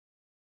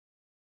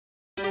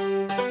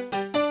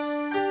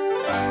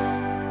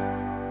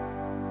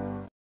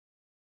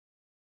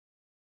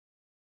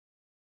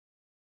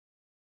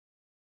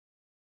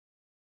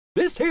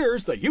This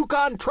here's the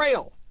Yukon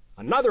Trail,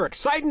 another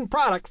exciting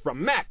product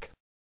from MEC.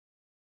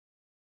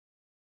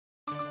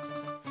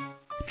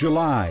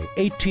 July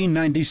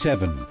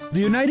 1897. The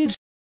United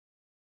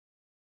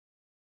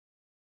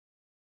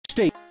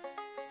States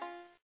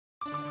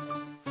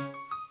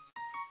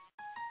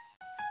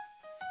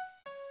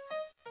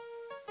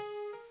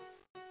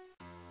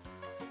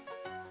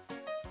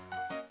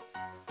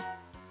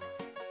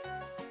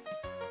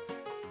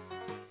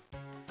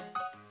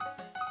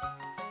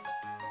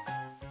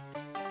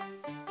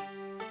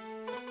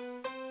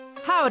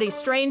Howdy,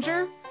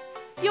 stranger.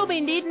 You'll be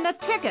needing a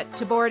ticket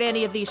to board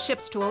any of these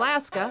ships to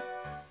Alaska.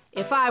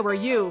 If I were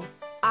you,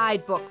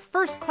 I'd book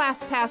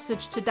first-class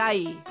passage to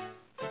Dai.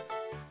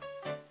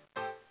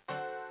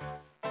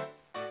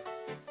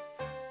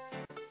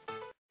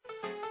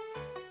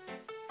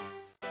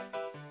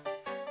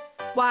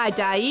 Why,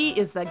 Dai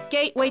is the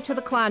gateway to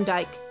the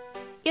Klondike.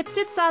 It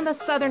sits on the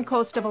southern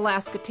coast of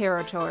Alaska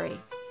Territory.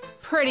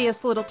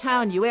 Prettiest little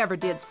town you ever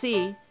did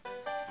see.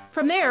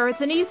 From there,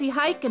 it's an easy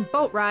hike and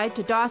boat ride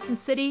to Dawson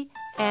City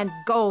and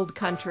Gold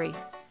Country.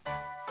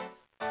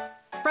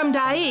 From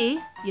Dai,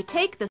 you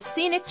take the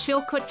scenic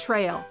Chilkoot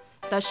Trail,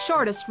 the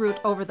shortest route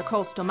over the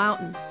coastal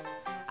mountains.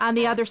 On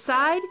the other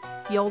side,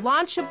 you'll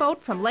launch a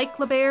boat from Lake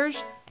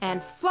LaBerge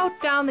and float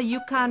down the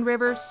Yukon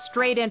River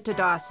straight into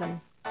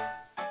Dawson.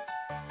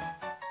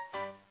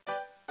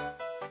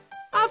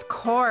 Of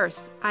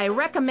course, I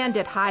recommend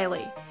it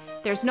highly.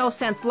 There's no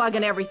sense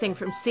lugging everything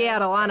from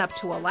Seattle on up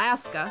to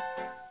Alaska.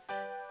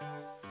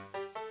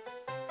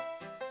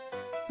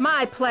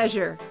 My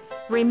pleasure.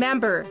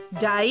 Remember,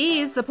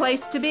 Dai's the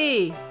place to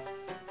be.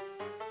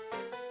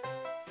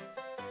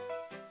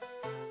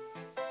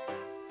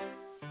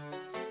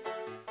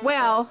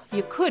 Well,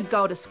 you could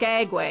go to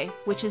Skagway,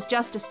 which is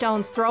just a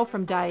stone's throw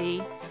from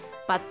Dai,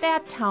 but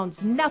that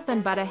town's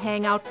nothing but a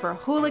hangout for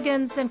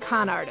hooligans and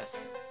con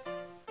artists.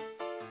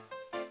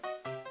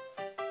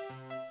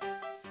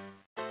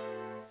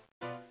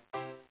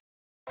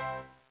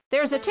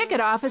 There's a ticket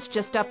office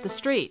just up the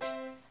street.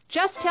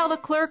 Just tell the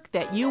clerk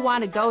that you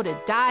want to go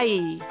to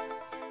Dai.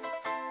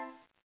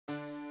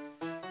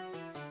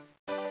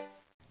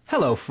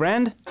 Hello,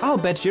 friend. I'll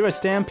bet you're a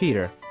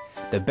stampeder.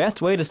 The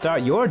best way to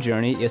start your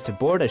journey is to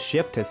board a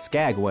ship to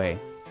Skagway.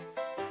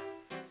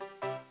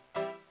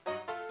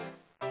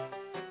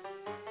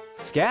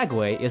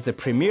 Skagway is the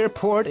premier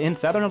port in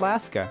southern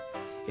Alaska.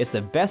 It's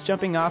the best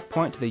jumping-off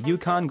point to the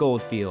Yukon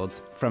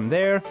goldfields. From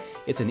there,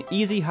 it's an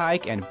easy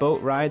hike and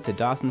boat ride to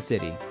Dawson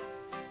City.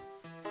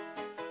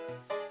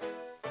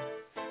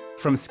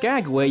 From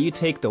Skagway, you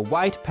take the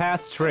White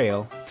Pass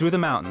Trail through the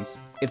mountains.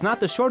 It's not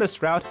the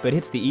shortest route, but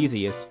it's the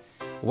easiest.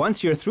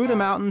 Once you're through the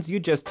mountains,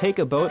 you just take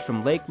a boat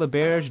from Lake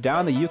LaBerge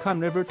down the Yukon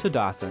River to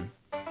Dawson.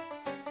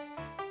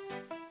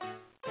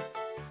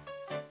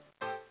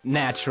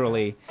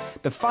 Naturally,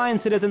 the fine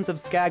citizens of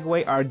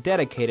Skagway are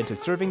dedicated to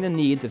serving the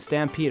needs of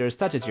stampeders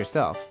such as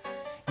yourself.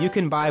 You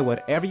can buy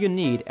whatever you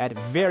need at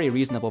very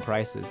reasonable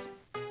prices.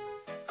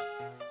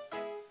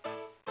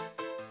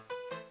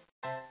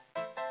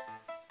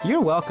 You're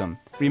welcome.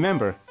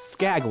 Remember,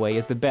 Skagway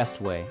is the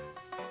best way.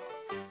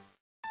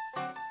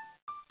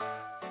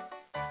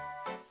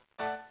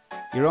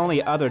 Your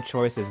only other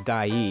choice is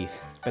Dai,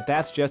 but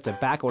that's just a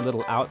backward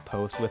little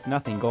outpost with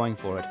nothing going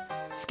for it.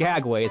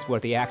 Skagway is where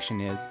the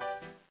action is.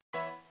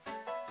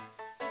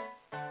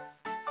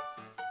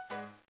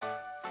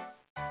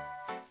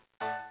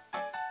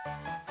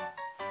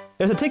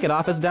 There's a ticket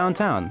office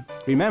downtown.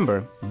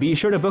 Remember, be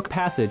sure to book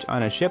passage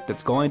on a ship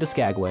that's going to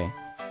Skagway.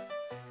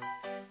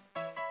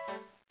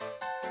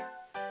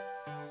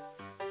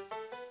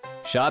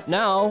 Shop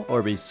now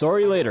or be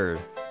sorry later.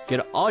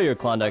 Get all your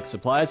Klondike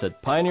supplies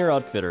at Pioneer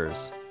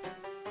Outfitters.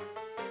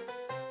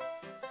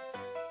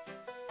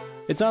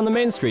 It's on the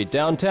Main Street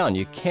downtown.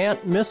 You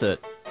can't miss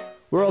it.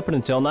 We're open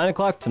until 9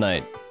 o'clock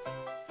tonight.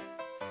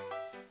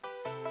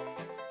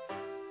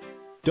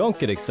 Don't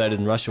get excited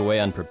and rush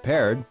away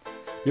unprepared.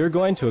 You're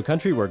going to a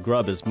country where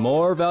grub is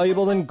more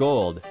valuable than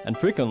gold and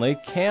frequently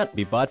can't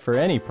be bought for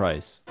any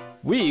price.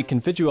 We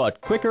can fit you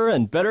out quicker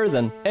and better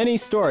than any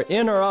store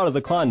in or out of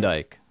the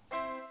Klondike.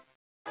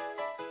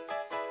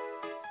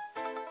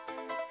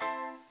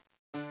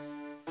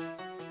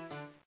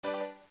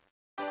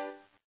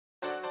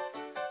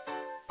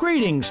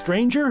 Greetings,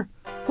 stranger.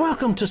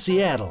 Welcome to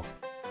Seattle.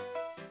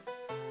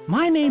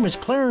 My name is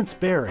Clarence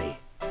Berry.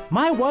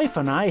 My wife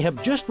and I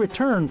have just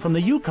returned from the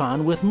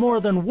Yukon with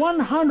more than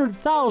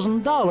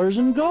 $100,000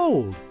 in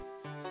gold.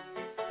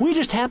 We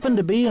just happened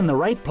to be in the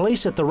right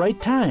place at the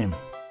right time.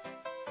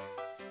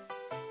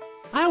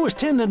 I was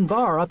tending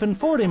bar up in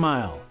 40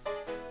 Mile.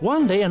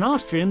 One day an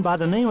Austrian by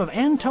the name of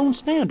Anton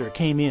Stander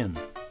came in.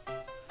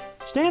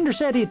 Stander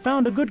said he'd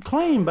found a good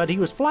claim, but he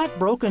was flat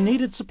broke and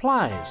needed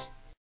supplies.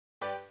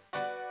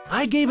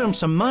 I gave him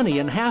some money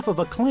and half of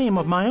a claim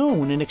of my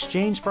own in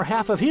exchange for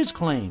half of his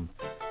claim.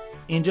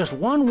 In just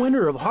one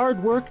winter of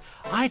hard work,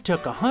 I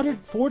took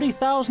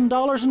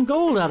 $140,000 in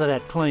gold out of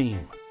that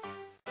claim.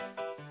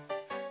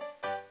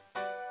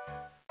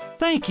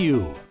 Thank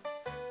you.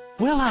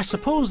 Well, I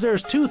suppose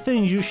there's two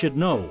things you should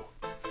know.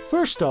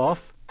 First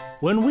off,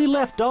 when we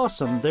left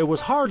Dawson, there was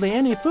hardly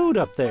any food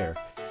up there.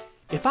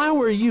 If I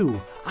were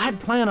you, I'd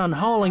plan on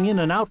hauling in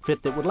an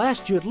outfit that would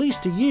last you at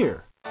least a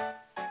year.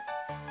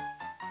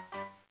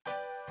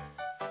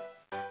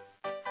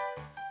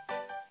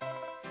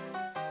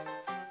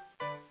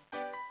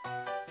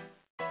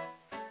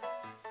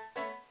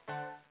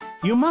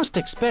 You must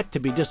expect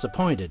to be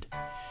disappointed.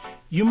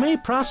 You may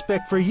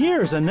prospect for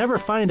years and never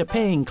find a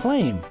paying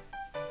claim.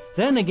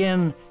 Then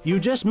again, you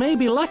just may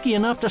be lucky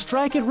enough to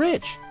strike it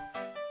rich.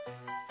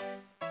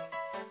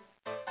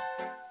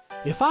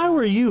 If I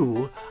were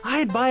you,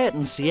 I'd buy it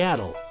in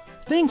Seattle.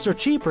 Things are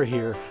cheaper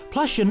here,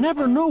 plus you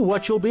never know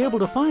what you'll be able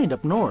to find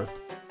up north.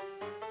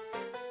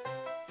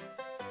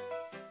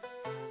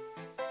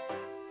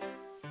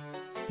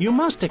 You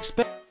must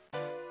expect...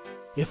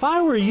 If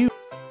I were you...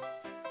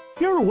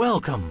 You're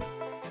welcome.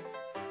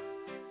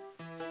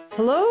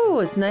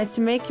 Hello, it's nice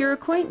to make your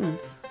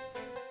acquaintance.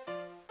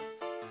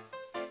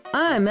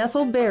 I'm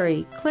Ethel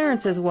Berry,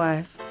 Clarence's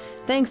wife.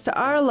 Thanks to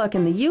our luck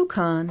in the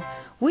Yukon,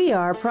 we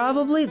are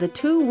probably the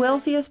 2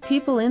 wealthiest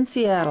people in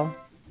Seattle.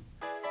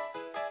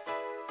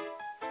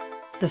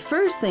 The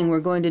first thing we're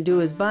going to do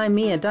is buy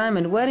me a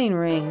diamond wedding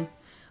ring.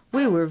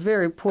 We were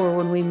very poor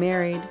when we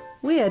married.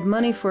 We had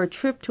money for a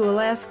trip to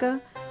Alaska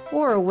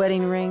or a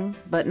wedding ring,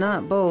 but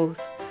not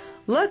both.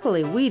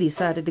 Luckily, we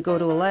decided to go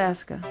to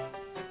Alaska.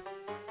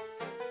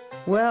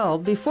 Well,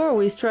 before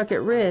we struck it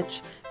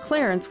rich,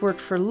 Clarence worked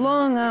for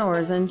long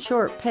hours and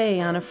short pay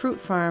on a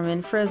fruit farm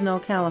in Fresno,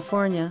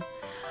 California.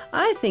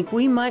 I think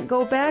we might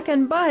go back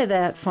and buy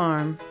that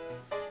farm.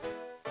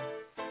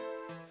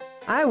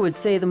 I would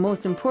say the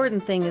most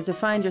important thing is to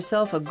find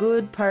yourself a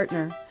good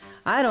partner.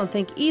 I don't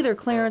think either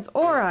Clarence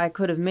or I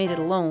could have made it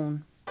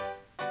alone.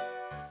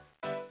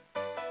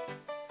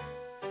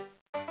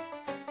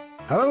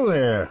 Hello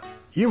there.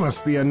 You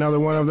must be another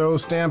one of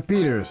those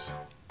stampeders.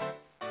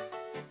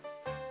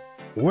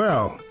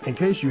 Well, in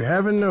case you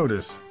haven't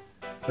noticed,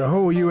 the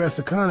whole U.S.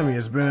 economy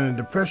has been in a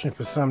depression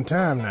for some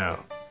time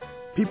now.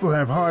 People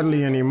have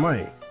hardly any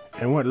money,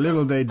 and what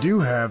little they do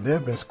have,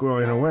 they've been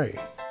squirreling away.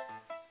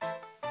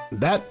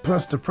 That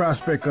plus the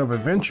prospect of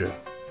adventure.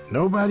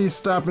 Nobody's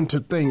stopping to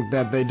think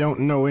that they don't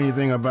know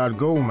anything about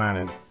gold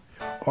mining,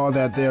 or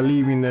that they're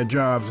leaving their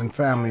jobs and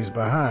families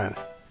behind.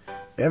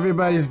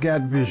 Everybody's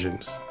got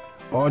visions,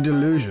 or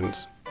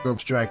delusions, of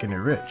striking it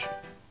rich.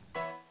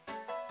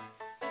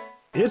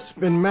 It's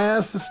been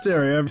mass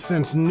hysteria ever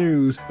since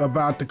news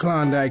about the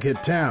Klondike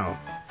hit town.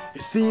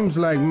 It seems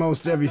like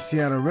most every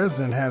Seattle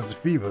resident has the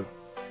fever.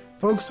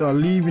 Folks are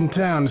leaving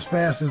town as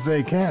fast as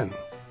they can.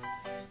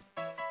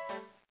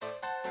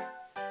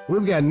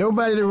 We've got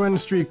nobody to run the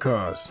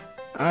streetcars.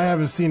 I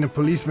haven't seen a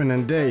policeman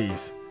in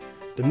days.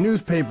 The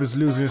newspaper's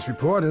losing its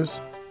reporters.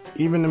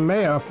 Even the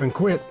mayor up and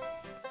quit.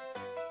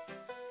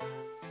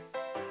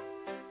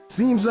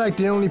 Seems like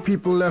the only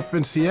people left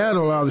in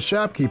Seattle are the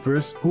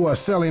shopkeepers who are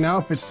selling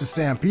outfits to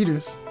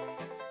stampeders.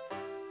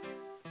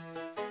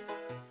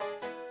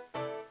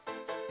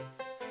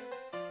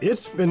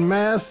 It's been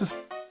mass.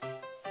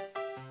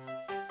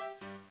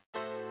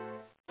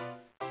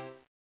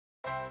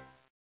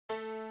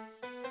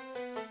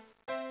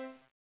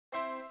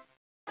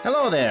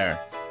 Hello there.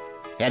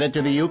 Headed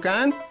to the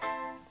Yukon?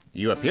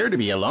 You appear to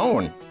be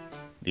alone.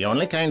 The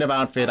only kind of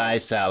outfit I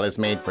sell is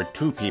made for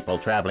 2 people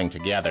traveling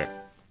together.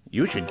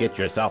 You should get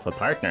yourself a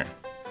partner.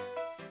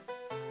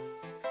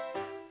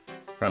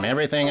 From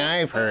everything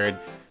I've heard,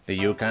 the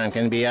Yukon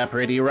can be a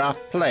pretty rough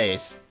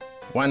place.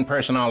 One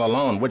person all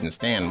alone wouldn't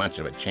stand much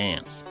of a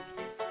chance.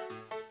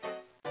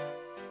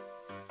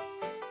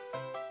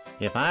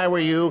 If I were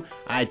you,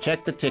 I'd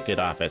check the ticket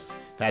office.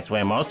 That's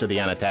where most of the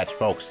unattached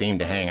folks seem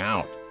to hang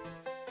out.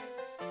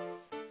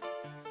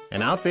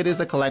 An outfit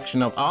is a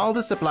collection of all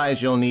the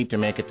supplies you'll need to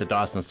make it to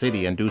Dawson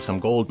City and do some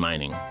gold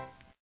mining.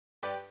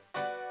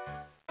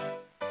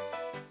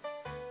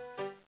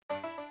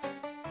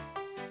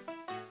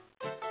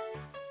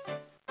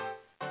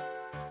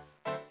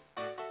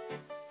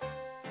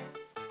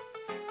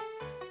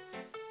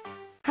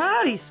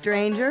 Howdy,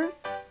 stranger.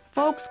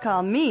 Folks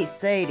call me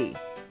Sadie.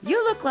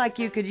 You look like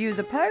you could use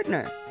a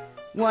partner.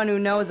 One who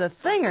knows a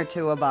thing or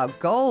two about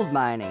gold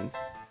mining.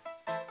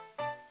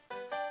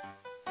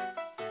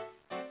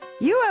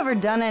 You ever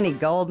done any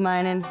gold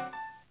mining?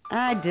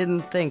 I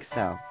didn't think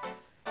so.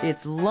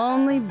 It's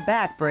lonely,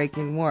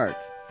 back-breaking work.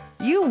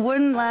 You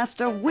wouldn't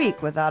last a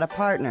week without a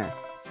partner.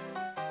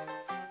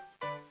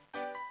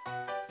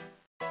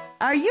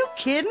 Are you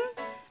kidding?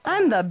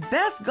 I'm the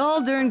best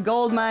gall-darn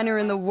gold miner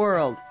in the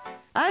world.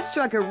 I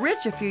struck it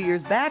rich a few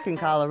years back in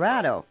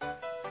Colorado.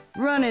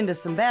 Run into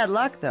some bad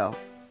luck, though.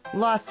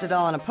 Lost it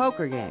all in a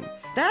poker game.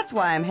 That's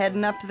why I'm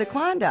heading up to the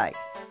Klondike.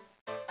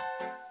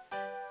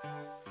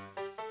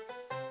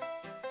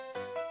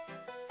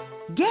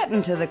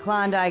 Getting to the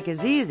Klondike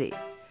is easy,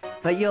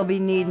 but you'll be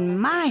needing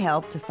my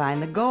help to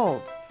find the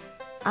gold.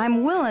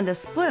 I'm willing to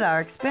split our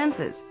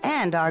expenses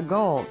and our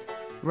gold,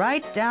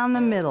 right down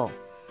the middle.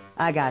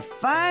 I got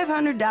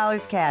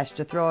 $500 cash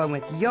to throw in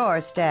with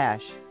your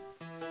stash.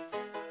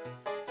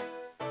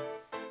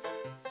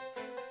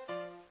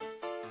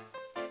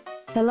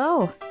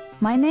 Hello.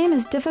 My name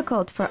is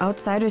difficult for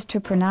outsiders to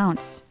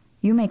pronounce.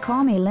 You may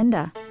call me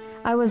Linda.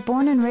 I was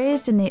born and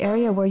raised in the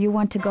area where you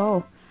want to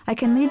go. I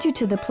can lead you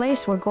to the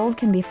place where gold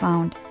can be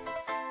found.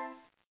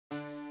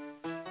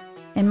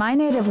 In my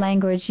native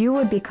language, you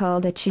would be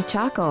called a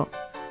chichaco,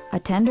 a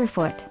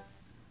tenderfoot.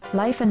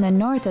 Life in the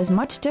north is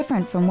much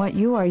different from what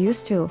you are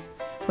used to.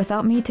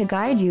 Without me to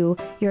guide you,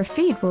 your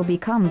feet will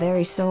become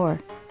very sore.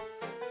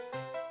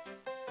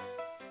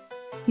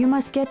 You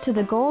must get to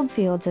the gold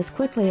fields as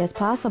quickly as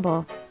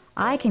possible.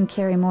 I can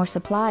carry more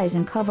supplies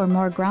and cover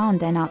more ground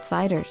than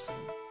outsiders.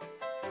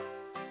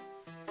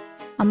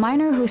 A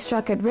miner who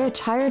struck it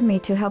rich hired me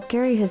to help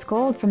carry his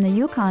gold from the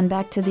Yukon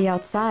back to the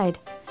outside.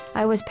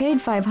 I was paid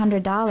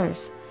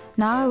 $500.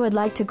 Now I would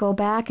like to go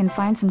back and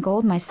find some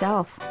gold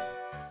myself.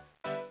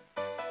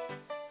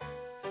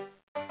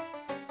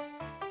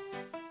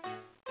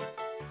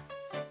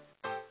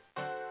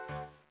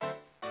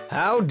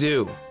 How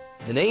do?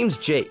 The name's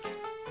Jake.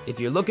 If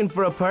you're looking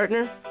for a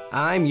partner,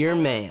 I'm your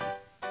man.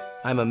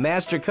 I'm a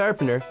master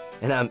carpenter,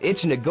 and I'm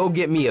itching to go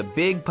get me a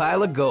big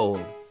pile of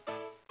gold.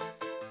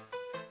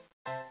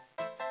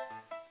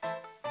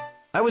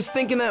 I was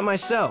thinking that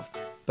myself,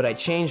 but I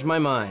changed my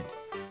mind.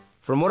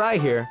 From what I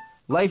hear,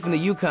 life in the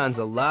Yukon's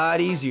a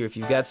lot easier if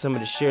you've got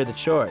someone to share the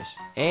chores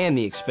and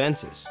the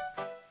expenses.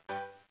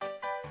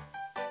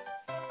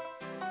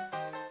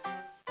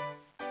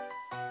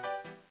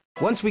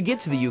 Once we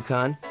get to the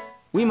Yukon,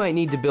 we might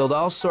need to build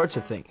all sorts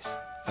of things.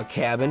 A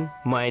cabin,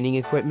 mining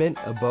equipment,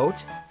 a boat.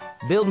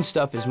 Building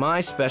stuff is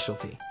my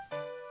specialty.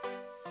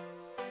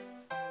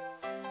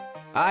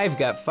 I've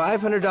got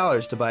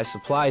 $500 to buy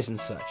supplies and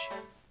such.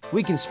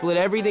 We can split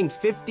everything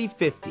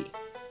 50-50.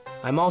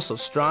 I'm also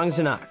strong as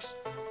an ox.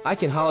 I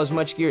can haul as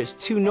much gear as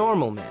 2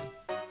 normal men.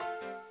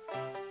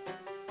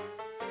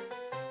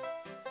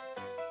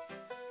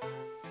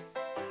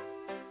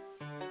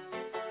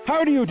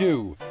 How do you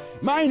do?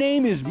 My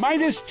name is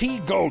Midas T.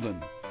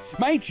 Golden.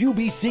 Might you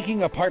be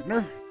seeking a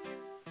partner?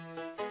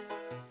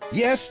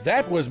 Yes,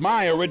 that was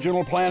my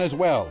original plan as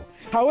well.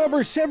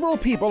 However, several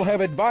people have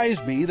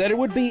advised me that it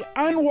would be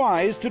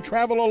unwise to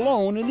travel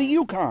alone in the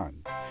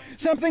Yukon.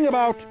 Something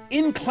about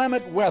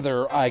inclement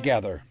weather, I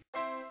gather.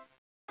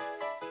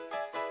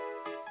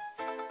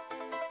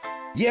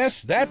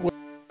 Yes, that was...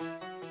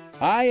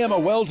 I am a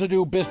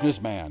well-to-do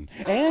businessman,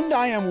 and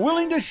I am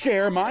willing to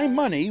share my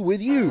money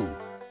with you.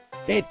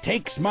 It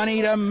takes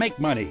money to make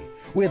money.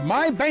 With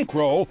my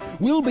bankroll,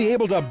 we'll be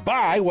able to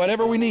buy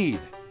whatever we need.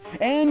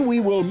 And we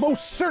will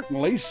most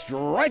certainly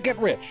strike it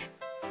rich.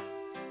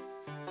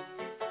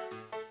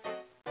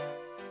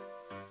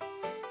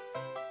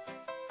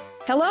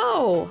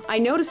 Hello! I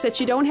noticed that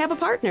you don't have a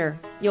partner.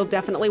 You'll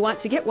definitely want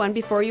to get one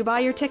before you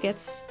buy your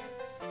tickets.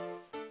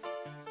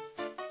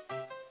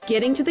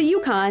 Getting to the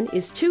Yukon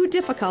is too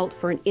difficult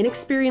for an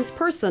inexperienced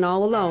person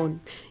all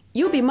alone.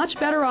 You'll be much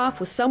better off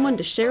with someone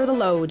to share the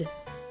load.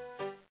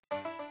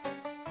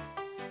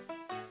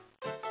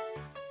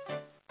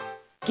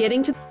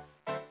 Getting to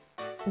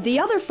the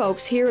other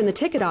folks here in the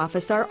ticket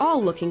office are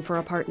all looking for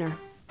a partner.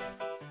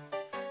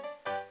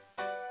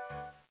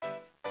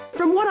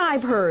 From what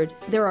I've heard,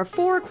 there are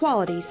 4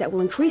 qualities that will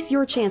increase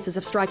your chances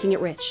of striking it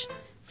rich.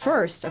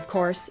 First, of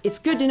course, it's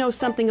good to know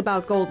something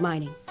about gold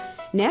mining.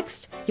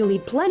 Next, you'll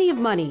need plenty of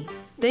money.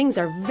 Things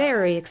are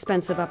very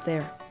expensive up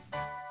there.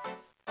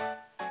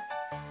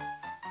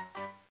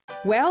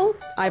 Well,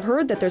 I've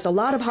heard that there's a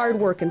lot of hard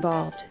work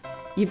involved.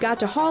 You've got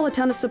to haul a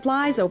ton of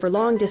supplies over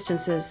long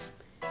distances.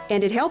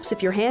 And it helps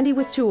if you're handy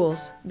with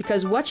tools,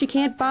 because what you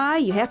can't buy,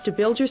 you have to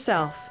build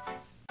yourself.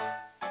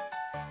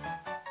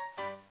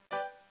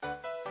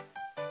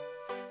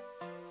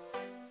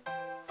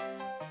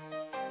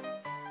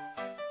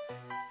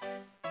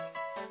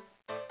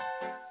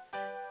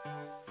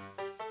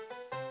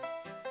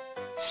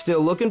 Still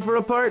looking for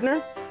a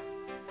partner?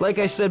 Like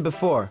I said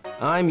before,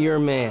 I'm your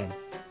man.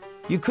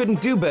 You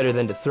couldn't do better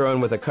than to throw in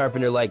with a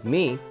carpenter like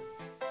me.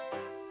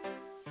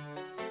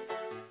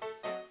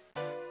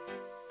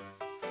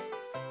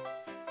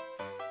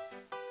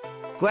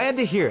 Glad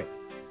to hear it.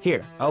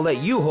 Here, I'll let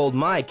you hold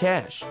my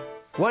cash.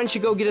 Why don't you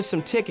go get us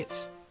some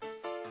tickets?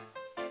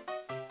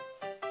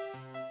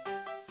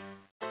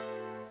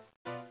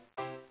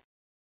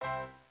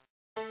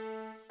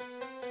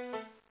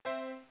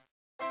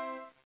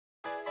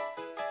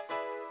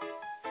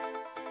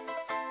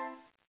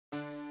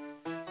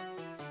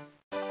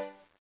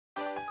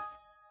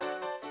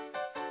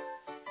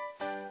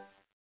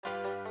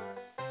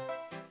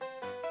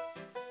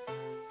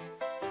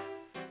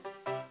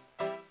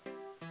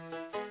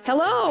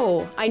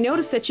 Hello! I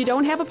noticed that you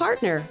don't have a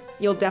partner.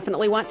 You'll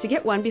definitely want to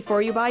get one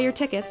before you buy your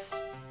tickets.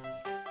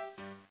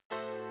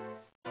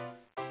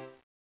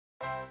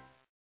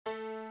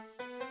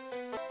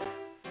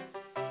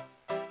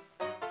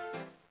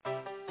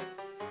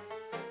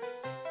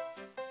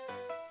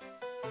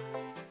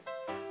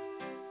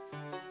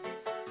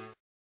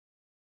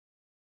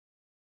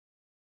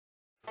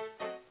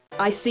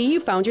 I see you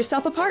found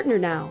yourself a partner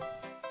now.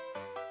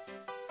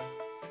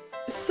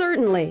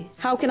 Certainly.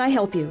 How can I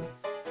help you?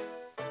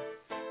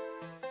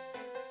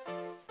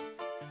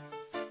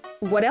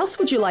 What else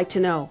would you like to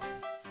know?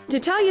 To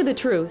tell you the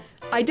truth,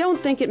 I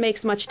don't think it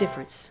makes much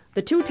difference.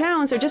 The two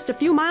towns are just a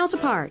few miles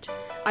apart.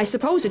 I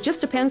suppose it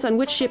just depends on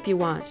which ship you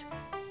want.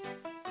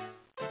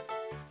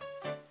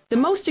 The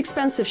most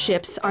expensive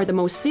ships are the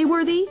most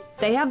seaworthy,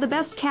 they have the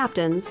best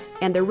captains,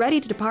 and they're ready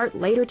to depart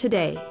later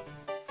today.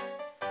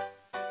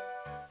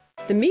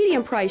 The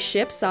medium-priced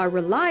ships are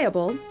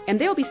reliable, and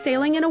they'll be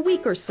sailing in a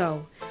week or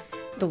so.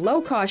 The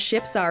low-cost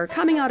ships are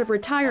coming out of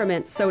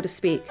retirement, so to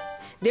speak.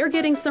 They're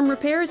getting some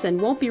repairs and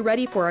won't be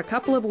ready for a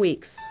couple of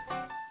weeks.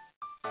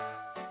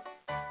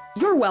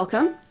 You're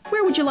welcome.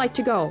 Where would you like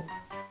to go?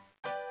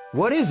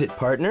 What is it,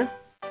 partner?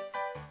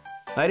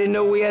 I didn't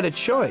know we had a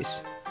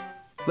choice.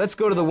 Let's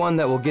go to the one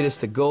that will get us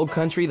to gold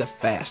country the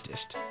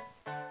fastest.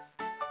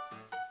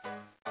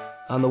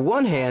 On the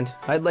one hand,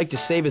 I'd like to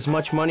save as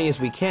much money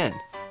as we can.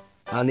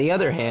 On the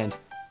other hand,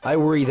 I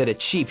worry that a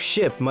cheap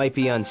ship might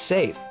be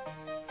unsafe.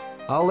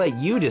 I'll let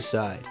you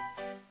decide.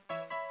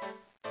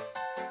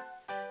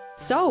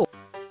 So,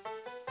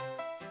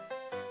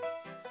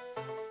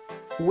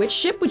 which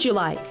ship would you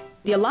like?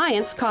 The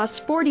Alliance costs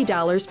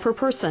 $40 per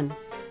person.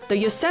 The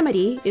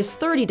Yosemite is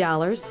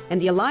 $30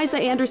 and the Eliza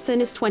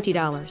Anderson is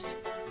 $20.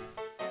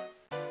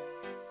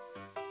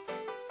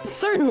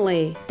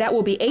 Certainly, that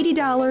will be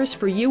 $80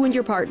 for you and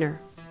your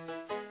partner.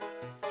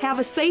 Have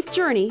a safe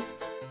journey.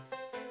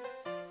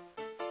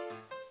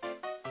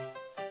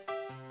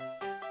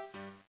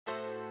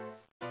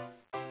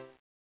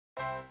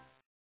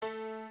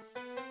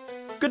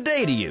 Good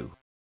day to you.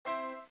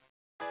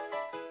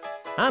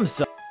 I'm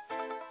so...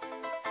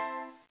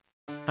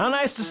 How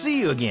nice to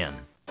see you again.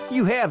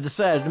 You have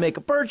decided to make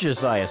a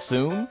purchase, I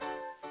assume.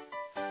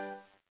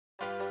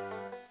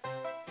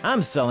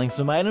 I'm selling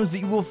some items that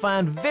you will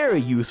find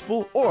very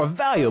useful or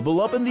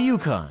valuable up in the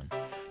Yukon.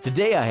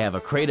 Today I have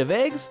a crate of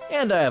eggs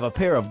and I have a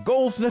pair of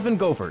gold-sniffing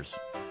gophers.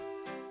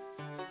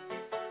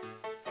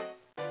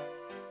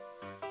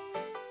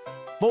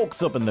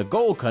 Folks up in the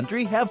gold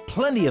country have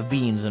plenty of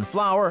beans and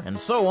flour and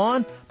so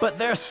on, but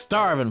they're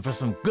starving for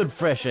some good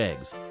fresh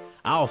eggs.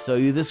 I'll sell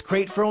you this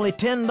crate for only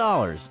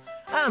 $10.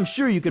 I'm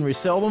sure you can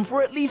resell them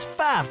for at least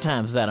 5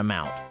 times that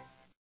amount.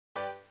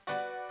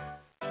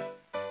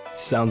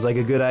 Sounds like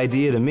a good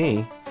idea to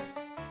me.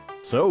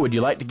 So, would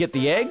you like to get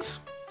the eggs?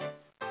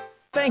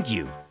 Thank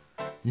you.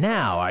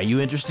 Now, are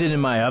you interested in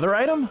my other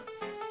item?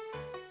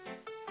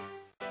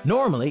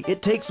 Normally,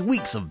 it takes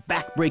weeks of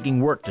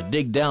back-breaking work to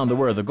dig down to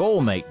where the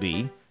gold might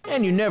be,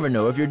 and you never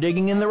know if you're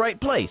digging in the right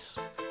place.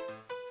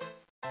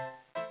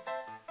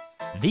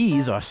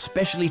 These are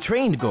specially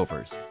trained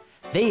gophers.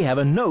 They have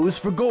a nose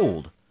for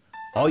gold.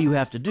 All you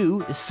have to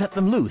do is set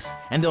them loose,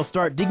 and they'll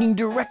start digging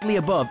directly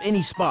above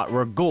any spot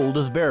where gold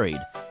is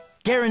buried.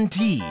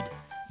 Guaranteed.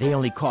 They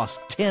only cost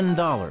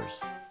 $10.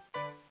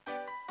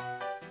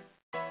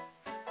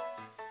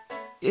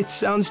 It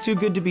sounds too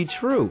good to be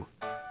true.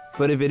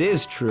 But if it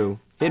is true,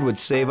 it would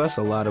save us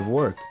a lot of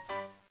work.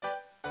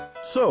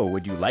 So,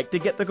 would you like to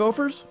get the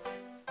gophers?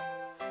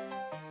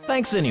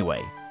 Thanks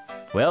anyway.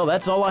 Well,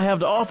 that's all I have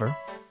to offer.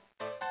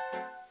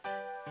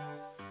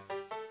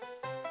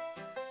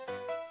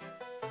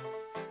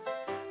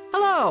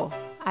 Hello.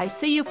 I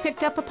see you've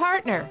picked up a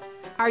partner.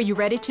 Are you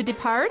ready to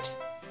depart?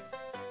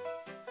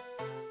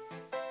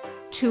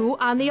 2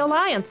 on the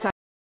Alliance.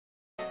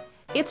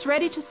 It's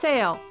ready to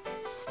sail.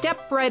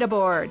 Step right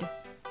aboard.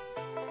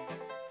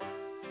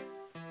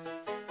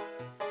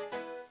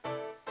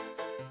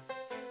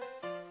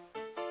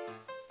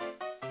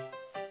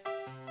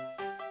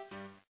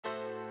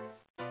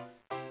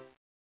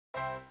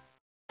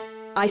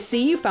 I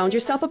see you found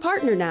yourself a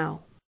partner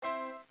now.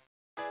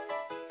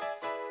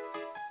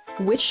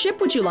 Which ship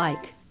would you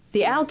like?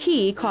 The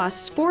Alki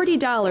costs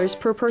 $40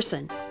 per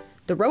person.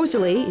 The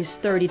Rosalie is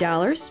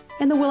 $30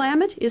 and the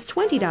Willamette is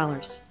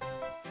 $20.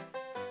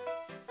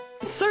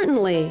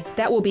 Certainly,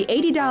 that will be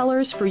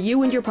 $80 for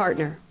you and your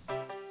partner.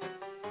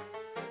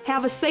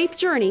 Have a safe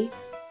journey.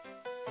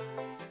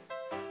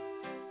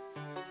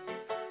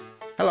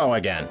 Hello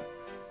again.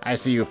 I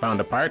see you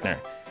found a partner.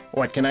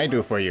 What can I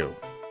do for you?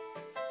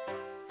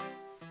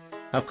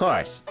 Of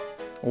course.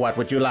 What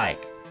would you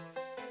like?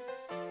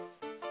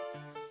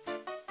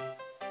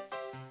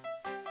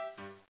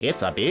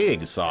 It's a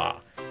big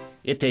saw.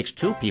 It takes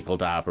 2 people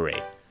to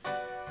operate.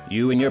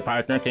 You and your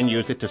partner can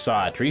use it to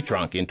saw a tree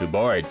trunk into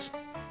boards.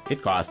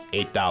 It costs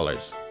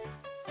 $8.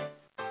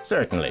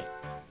 Certainly.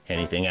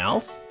 Anything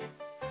else?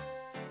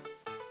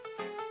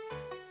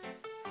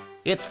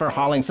 It's for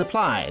hauling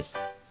supplies.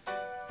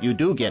 You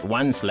do get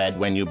 1 sled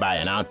when you buy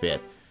an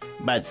outfit,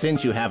 but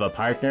since you have a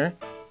partner,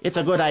 it's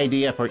a good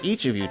idea for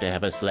each of you to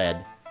have a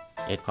sled.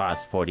 It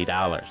costs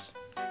 $40.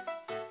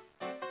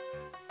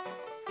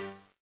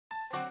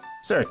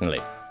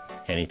 Certainly.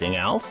 Anything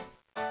else?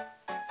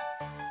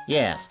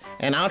 Yes,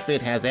 an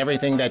outfit has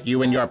everything that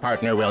you and your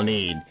partner will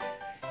need.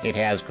 It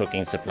has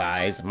cooking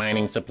supplies,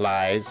 mining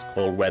supplies,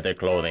 cold weather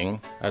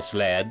clothing, a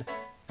sled,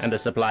 and a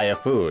supply of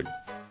food.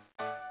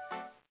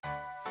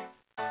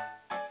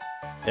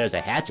 There's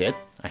a hatchet,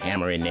 a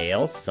hammer and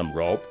nails, some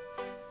rope.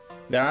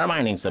 There are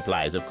mining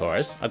supplies, of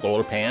course, a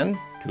gold pan,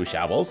 2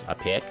 shovels, a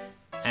pick,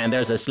 And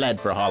there's a sled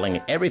for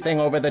hauling everything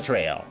over the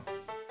trail.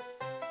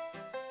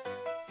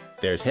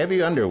 There's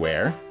heavy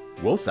underwear,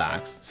 wool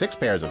socks, 6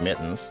 pairs of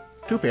mittens,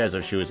 2 pairs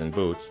of shoes and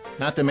boots,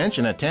 not to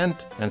mention a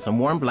tent and some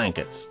warm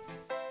blankets.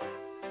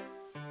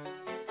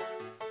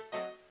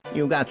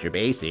 You got your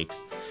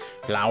basics: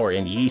 flour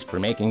and yeast for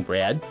making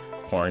bread,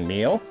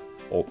 cornmeal,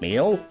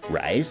 oatmeal,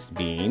 rice,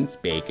 beans,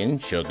 bacon,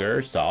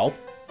 sugar, salt.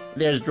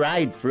 There's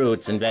dried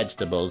fruits and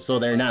vegetables so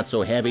they're not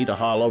so heavy to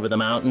haul over the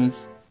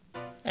mountains.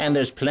 And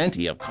there's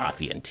plenty of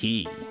coffee and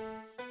tea.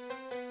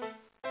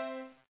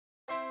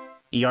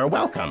 You're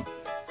welcome.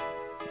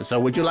 So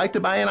would you like to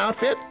buy an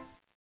outfit?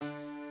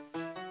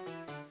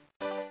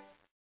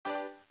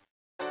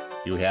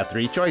 You have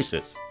 3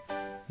 choices.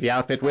 The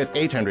outfit with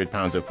 800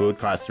 pounds of food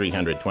costs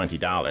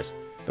 $320.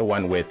 The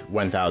one with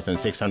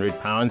 1,600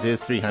 pounds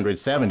is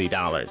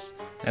 $370.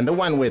 And the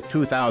one with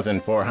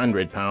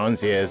 2,400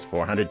 pounds is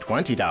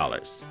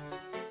 $420.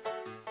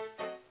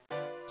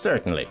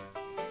 Certainly.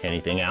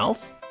 Anything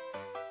else?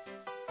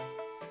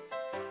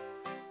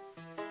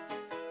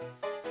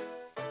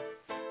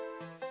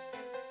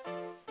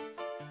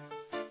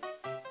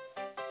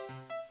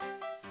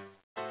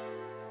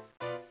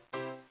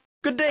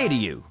 Good day to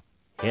you.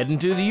 Heading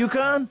to the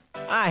Yukon?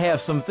 I have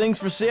some things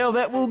for sale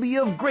that will be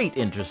of great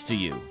interest to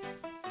you.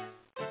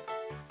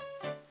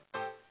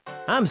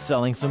 I'm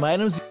selling some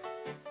items.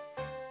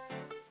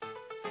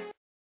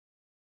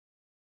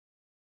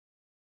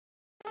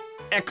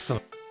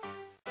 Excellent.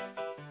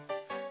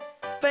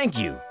 Thank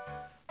you.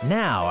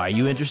 Now, are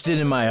you interested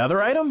in my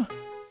other item?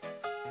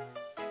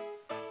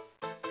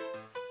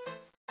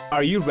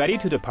 Are you ready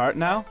to depart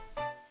now?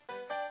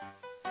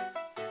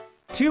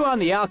 2 on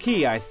the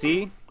Alki, I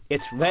see.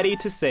 It's ready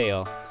to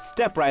sail.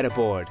 Step right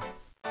aboard.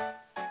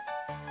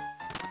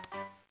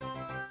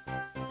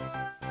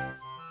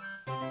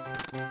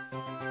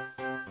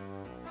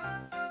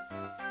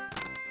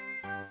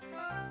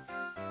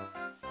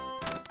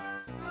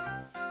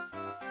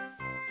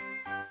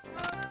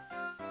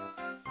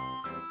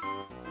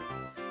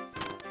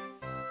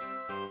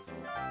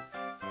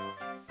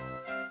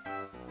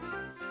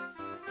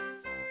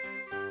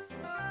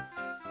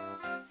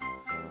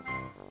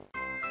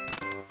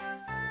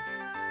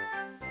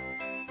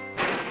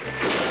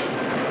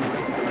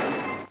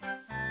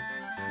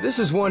 This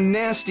is one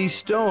nasty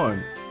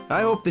storm.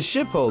 I hope the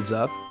ship holds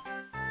up.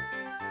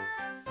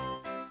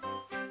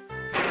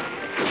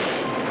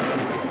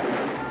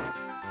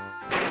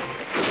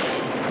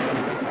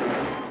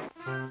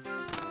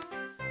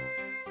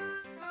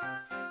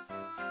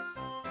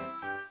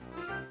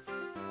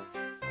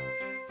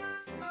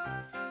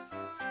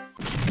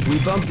 We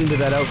bumped into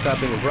that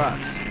outcropping of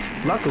rocks.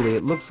 Luckily,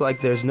 it looks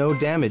like there's no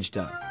damage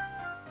done.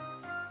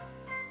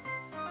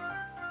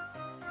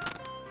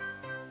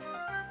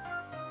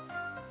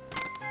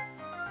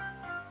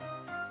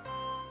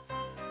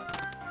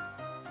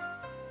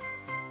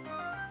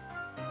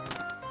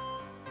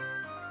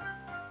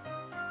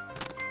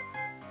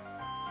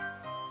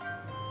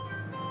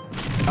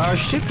 Our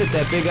ship hit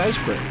that big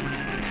iceberg.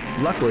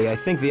 Luckily, I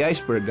think the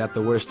iceberg got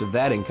the worst of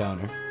that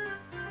encounter.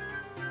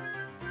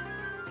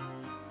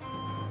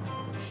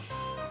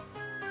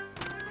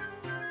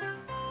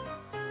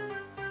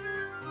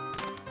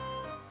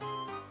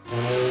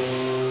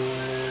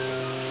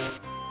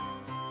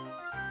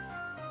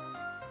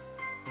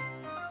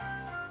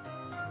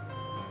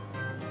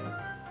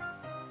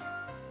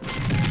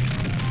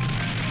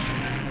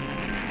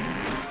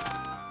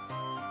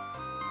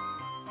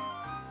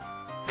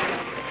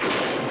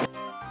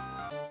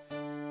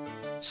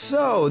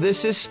 So,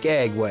 this is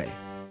Skagway.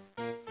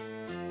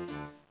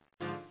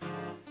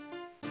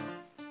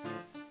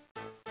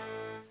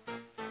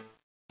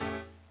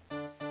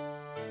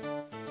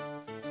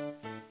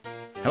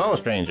 Hello,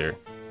 stranger.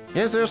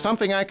 Is there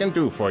something I can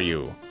do for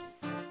you?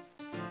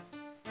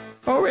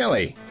 Oh,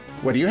 really?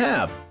 What do you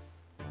have?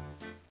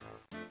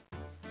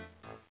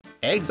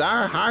 Eggs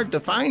are hard to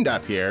find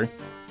up here.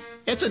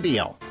 It's a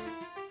deal.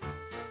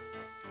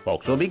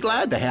 Folks will be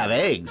glad to have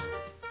eggs.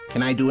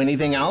 Can I do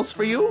anything else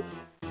for you?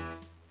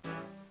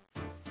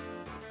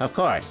 Of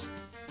course.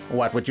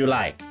 What would you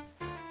like?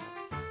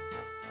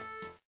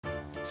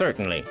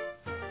 Certainly.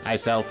 I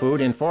sell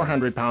food in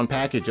 400-pound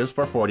packages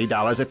for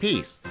 $40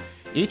 apiece.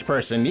 Each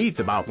person needs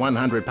about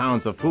 100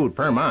 pounds of food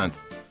per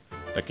month.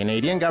 The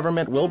Canadian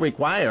government will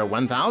require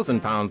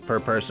 1,000 pounds per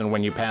person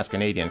when you pass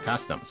Canadian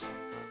customs.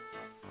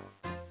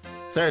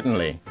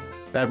 Certainly.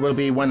 That will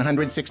be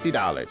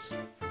 $160.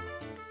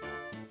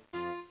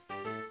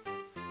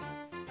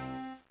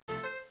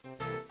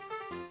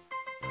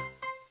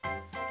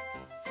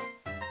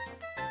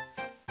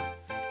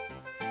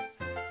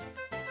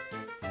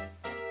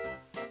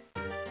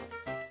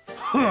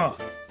 Huh!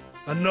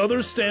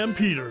 Another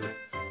stampeder.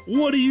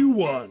 What do you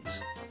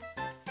want?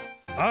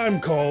 I'm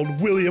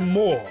called William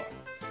Moore.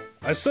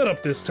 I set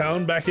up this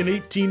town back in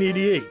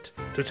 1888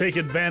 to take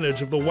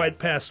advantage of the White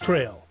Pass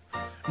Trail.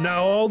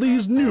 Now all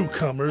these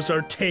newcomers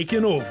are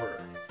taking over.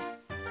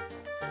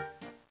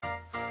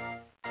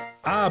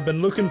 I've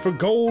been looking for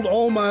gold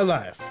all my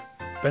life.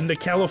 Been to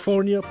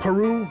California,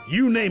 Peru,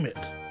 you name it.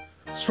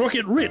 Struck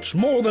it rich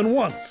more than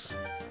once.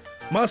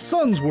 My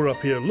sons were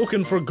up here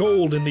looking for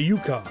gold in the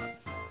Yukon.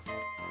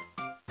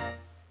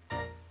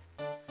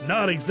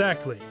 Not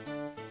exactly,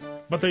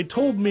 but they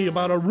told me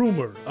about a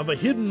rumor of a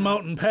hidden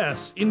mountain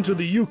pass into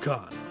the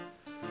Yukon.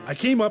 I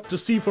came up to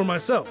see for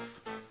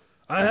myself.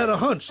 I had a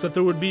hunch that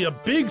there would be a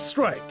big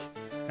strike,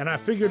 and I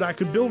figured I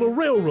could build a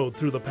railroad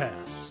through the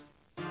pass.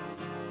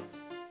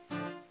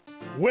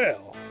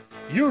 Well,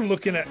 you're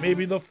looking at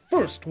maybe the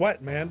first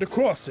white man to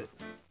cross it.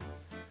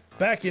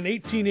 Back in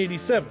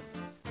 1887,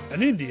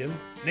 an Indian,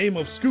 name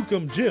of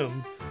Skookum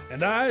Jim,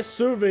 and I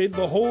surveyed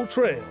the whole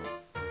trail.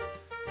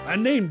 I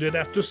named it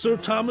after Sir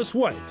Thomas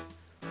White,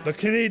 the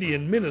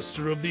Canadian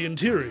Minister of the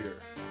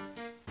Interior.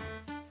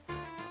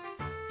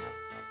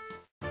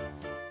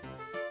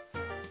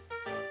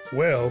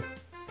 Well,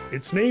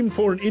 it's named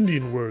for an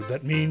Indian word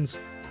that means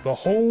the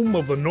home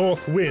of the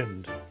north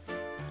wind.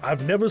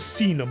 I've never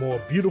seen a more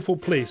beautiful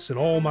place in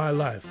all my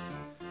life.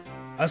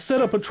 I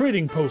set up a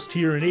trading post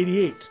here in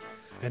 '88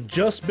 and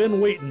just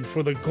been waiting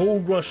for the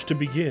gold rush to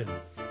begin.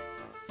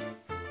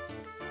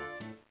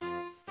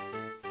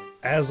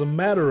 As a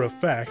matter of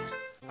fact,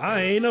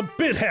 I ain't a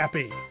bit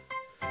happy.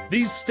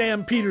 These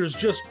stampeders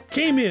just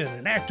came in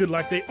and acted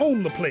like they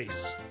owned the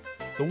place.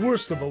 The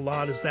worst of the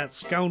lot is that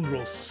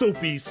scoundrel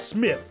Soapy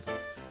Smith.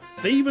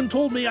 They even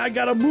told me I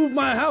gotta move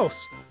my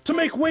house to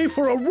make way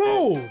for a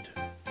road.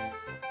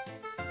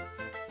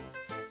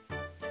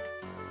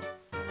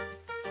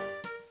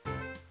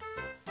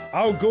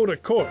 I'll go to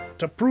court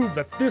to prove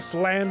that this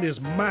land is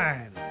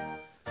mine.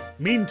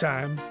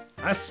 Meantime,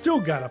 I still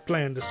got a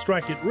plan to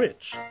strike it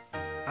rich.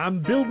 I'm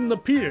building the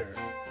pier.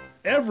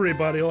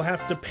 Everybody'll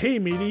have to pay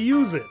me to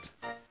use it.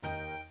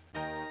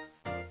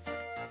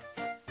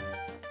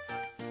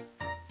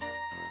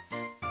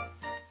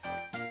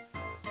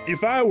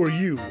 If I were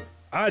you,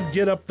 I'd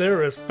get up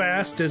there as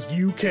fast as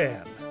you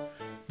can.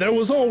 There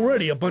was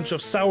already a bunch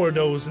of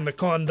sourdoughs in the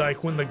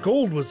Klondike when the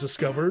gold was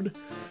discovered,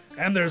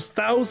 and there's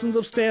thousands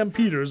of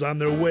stampeders on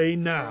their way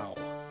now.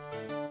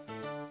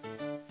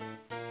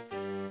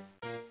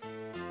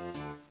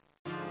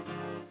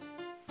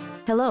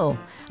 Hello.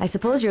 I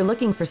suppose you're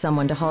looking for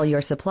someone to haul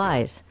your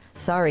supplies.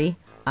 Sorry,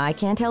 I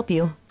can't help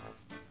you.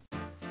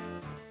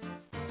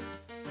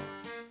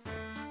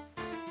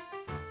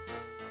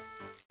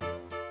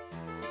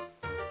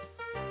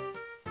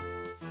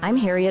 I'm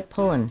Harriet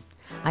Pullen.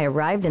 I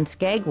arrived in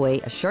Skagway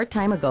a short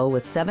time ago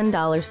with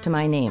 $7 to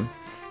my name.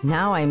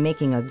 Now I'm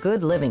making a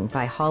good living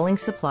by hauling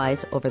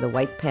supplies over the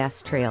White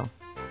Pass Trail.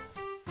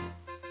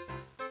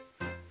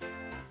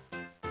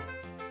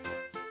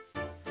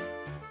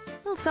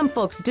 Well, some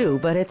folks do,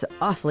 but it's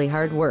awfully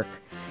hard work.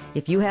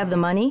 If you have the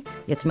money,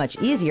 it's much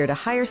easier to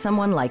hire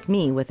someone like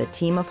me with a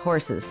team of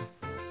horses.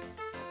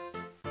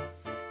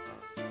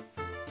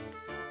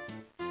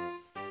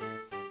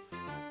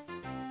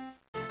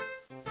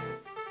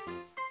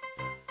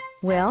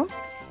 Well,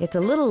 it's a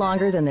little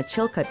longer than the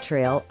Chilkat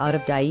Trail out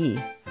of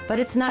Dyea, but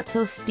it's not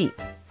so steep.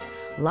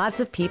 Lots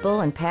of people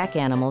and pack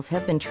animals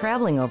have been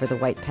traveling over the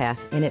White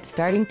Pass, and it's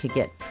starting to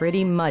get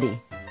pretty muddy.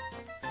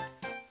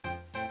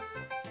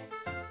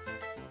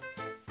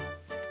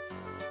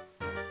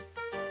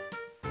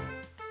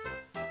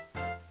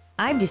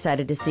 I've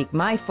decided to seek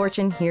my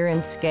fortune here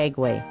in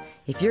Skagway.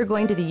 If you're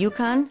going to the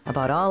Yukon,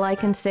 about all I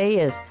can say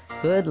is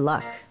good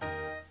luck.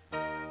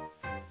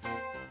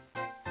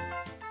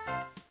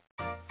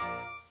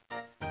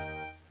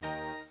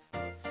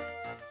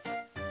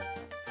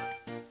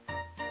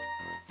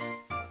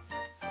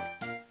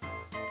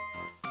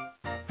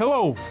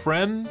 Hello,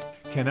 friend.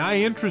 Can I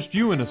interest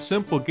you in a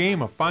simple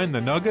game of Find the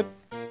Nugget?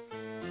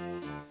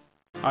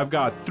 I've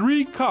got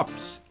 3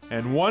 cups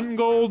and 1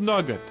 gold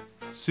nugget.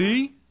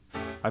 See?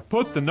 I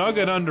put the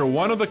nugget under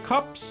one of the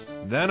cups,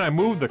 then I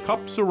move the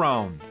cups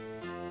around.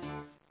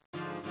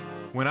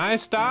 When I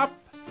stop,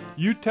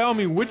 you tell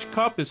me which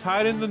cup is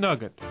hiding the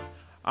nugget.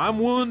 I'm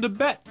willing to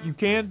bet you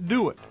can't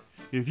do it.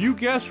 If you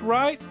guess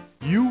right,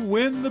 you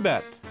win the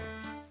bet.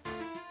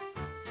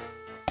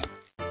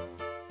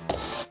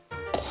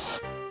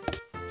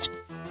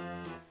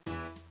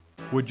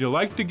 Would you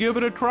like to give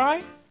it a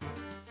try?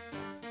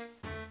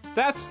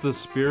 That's the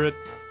spirit.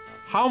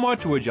 How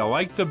much would you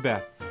like to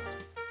bet?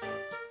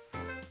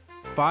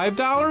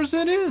 $5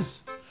 it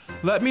is.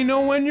 Let me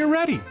know when you're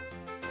ready.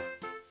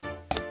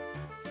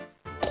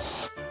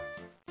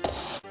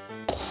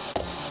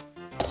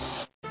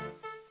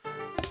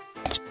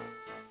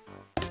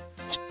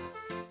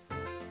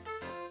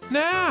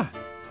 Nah,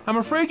 I'm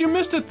afraid you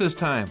missed it this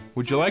time.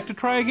 Would you like to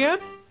try again?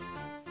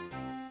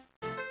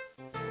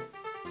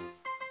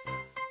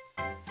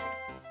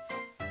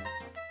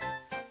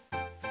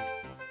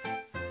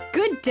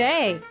 Good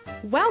day!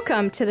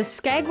 Welcome to the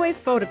Skagway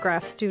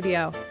Photograph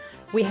Studio.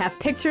 We have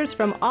pictures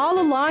from all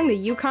along the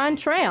Yukon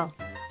Trail.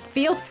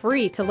 Feel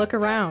free to look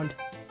around.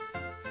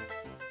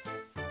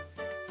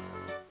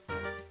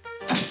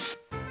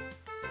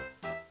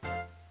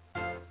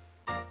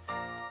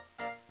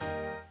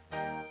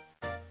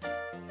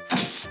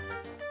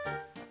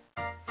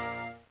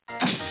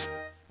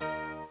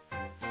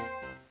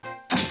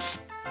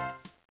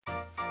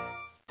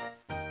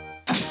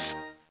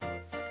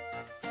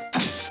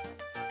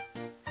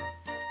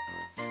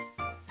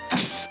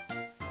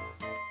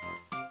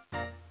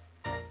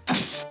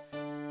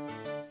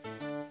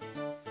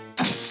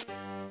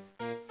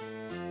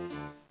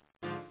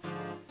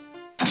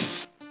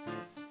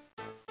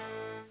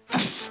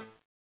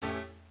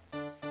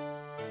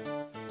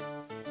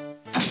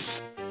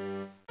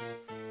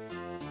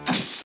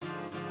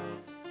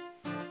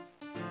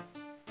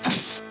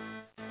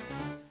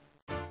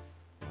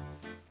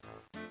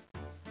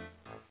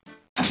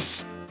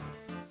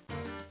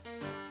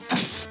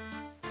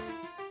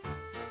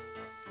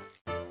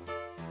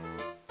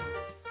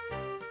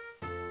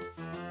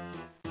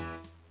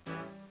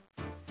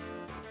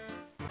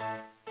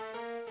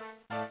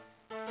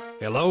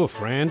 Hello,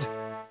 friend.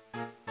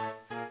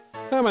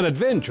 I'm an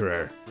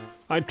adventurer.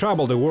 I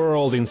travel the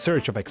world in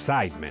search of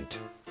excitement.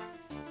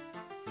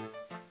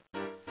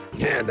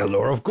 Yeah, the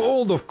lure of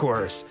gold, of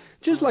course.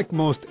 Just like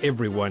most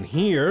everyone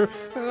here,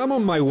 I'm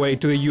on my way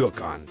to the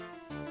Yukon.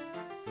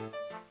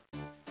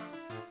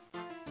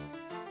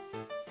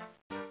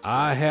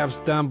 I have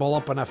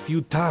stumbled upon a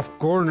few tough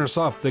corners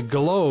of the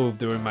globe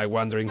during my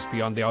wanderings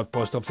beyond the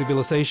outpost of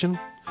civilization.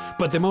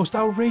 But the most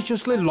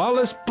outrageously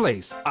lawless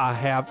place I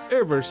have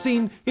ever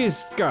seen is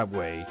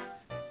Skagway.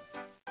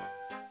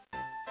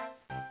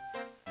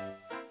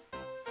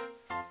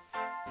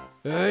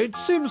 It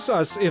seems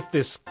as if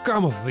the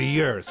scum of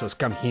the earth has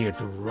come here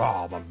to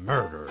rob and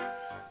murder.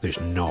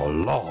 There's no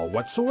law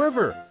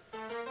whatsoever.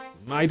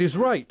 Might is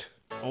right.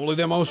 Only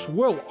the most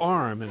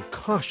well-armed and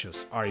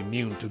cautious are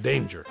immune to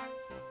danger.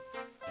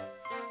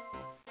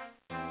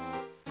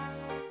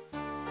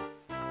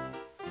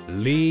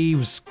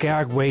 Leave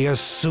Skagway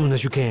as soon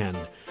as you can,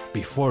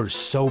 before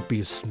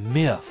Soapy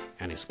Smith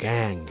and his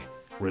gang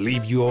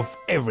relieve you of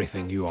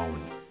everything you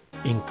own,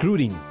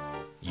 including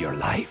your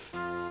life.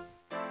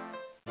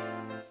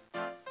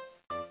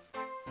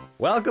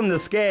 Welcome to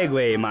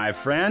Skagway, my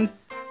friend.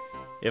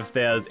 If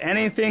there's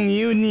anything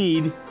you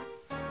need,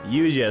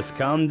 you just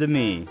come to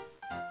me.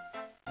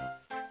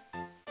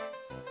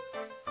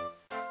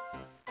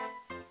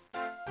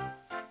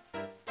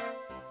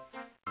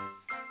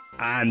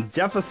 I'm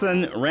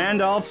Jefferson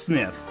Randolph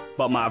Smith,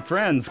 but my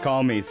friends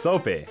call me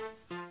Soapy.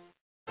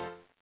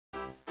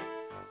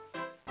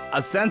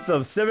 A sense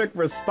of civic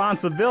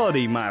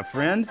responsibility, my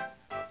friend.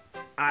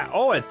 I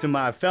owe it to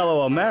my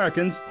fellow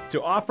Americans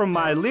to offer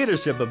my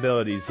leadership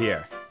abilities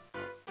here.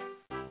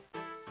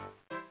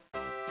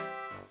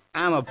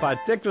 I'm a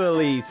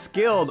particularly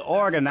skilled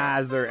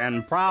organizer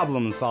and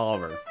problem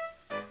solver.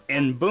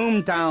 In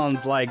boom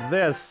towns like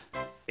this,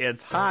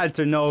 it's hard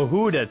to know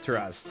who to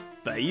trust,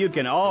 but you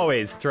can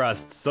always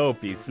trust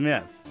Soapy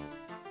Smith.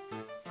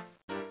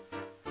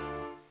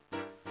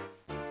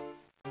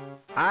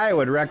 I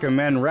would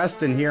recommend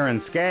resting here in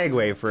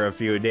Skagway for a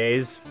few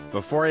days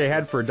before you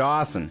head for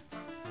Dawson.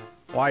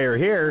 While you're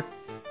here,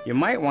 you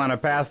might want to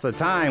pass the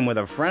time with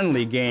a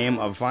friendly game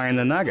of Find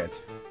the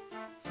Nugget.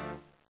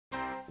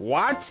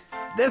 What?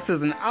 This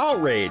is an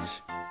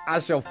outrage. I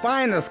shall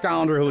find the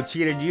scoundrel who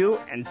cheated you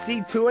and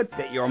see to it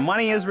that your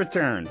money is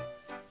returned.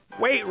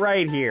 Wait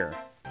right here.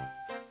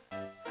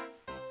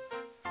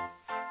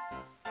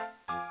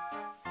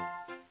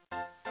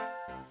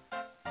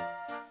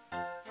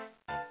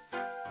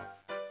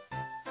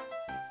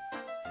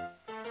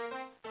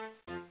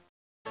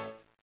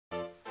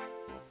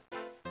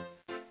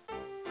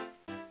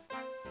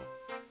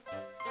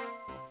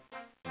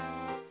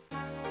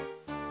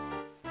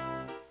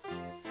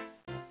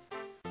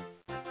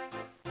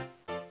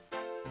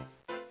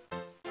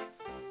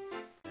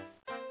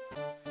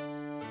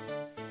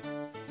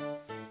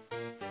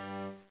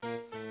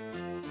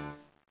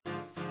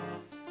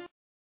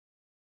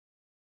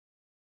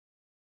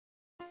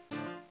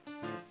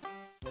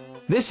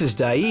 This is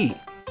Dai.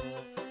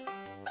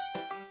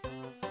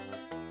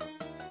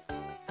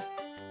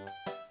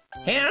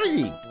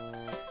 Harry!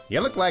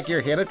 You look like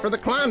you're headed for the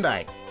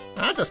Klondike.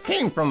 I just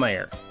came from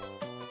there.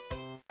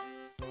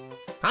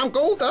 I'm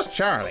Gold Dust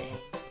Charlie.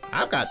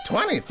 I've got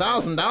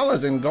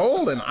 $20,000 in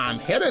gold and I'm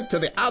headed to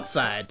the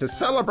outside to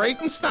celebrate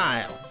in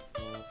style.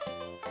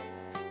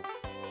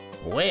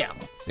 Well,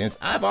 since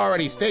I've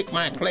already staked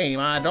my claim,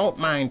 I don't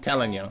mind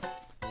telling you.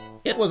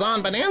 It was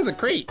on Bonanza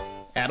Creek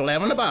at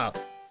 11 about.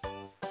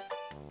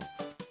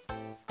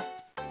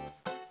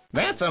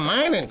 That's a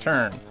mining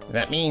term.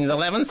 That means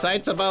 11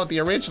 sites about the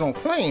original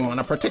claim on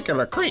a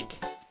particular creek.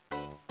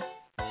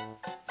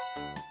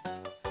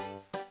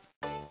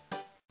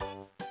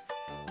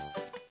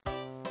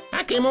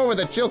 I came over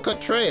the Yukon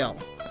Trail.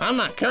 I'm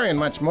not carrying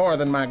much more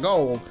than my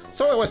gold,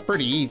 so it was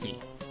pretty easy.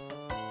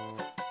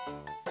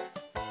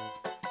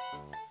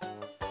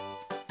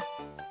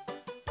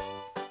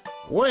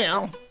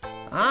 Well,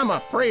 I'm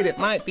afraid it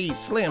might be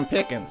slim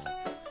pickings.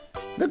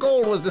 The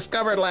gold was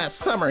discovered last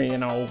summer, you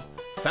know.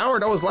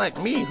 Sourdoughs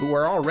like me who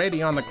were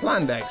already on the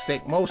Klondike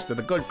stake most of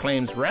the good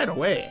claims right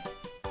away.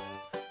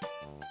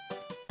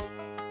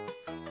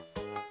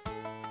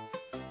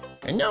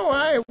 And no,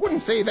 I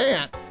wouldn't say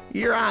that.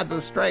 Your odds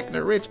of striking it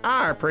rich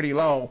are pretty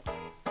low.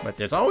 But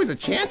there's always a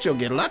chance you'll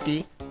get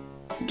lucky.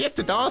 Get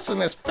to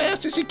Dawson as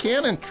fast as you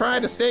can and try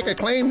to stake a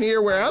claim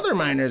near where other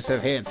miners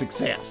have had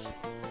success.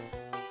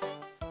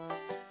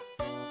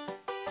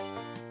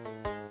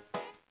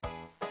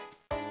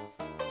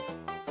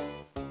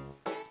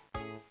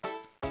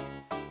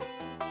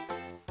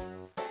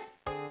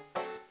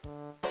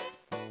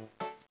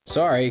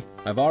 Sorry,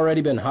 I've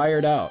already been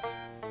hired out.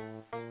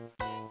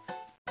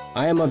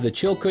 I am of the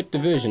Chilkoot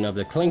division of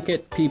the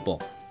Tlingit people.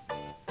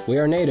 We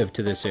are native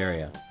to this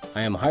area.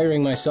 I am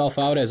hiring myself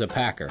out as a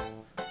packer.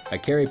 I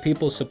carry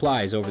people's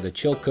supplies over the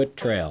Chilkoot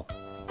Trail.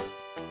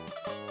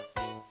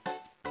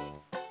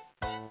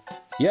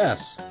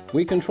 Yes,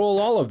 we control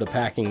all of the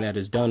packing that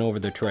is done over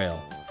the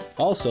trail.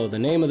 Also, the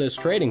name of this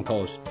trading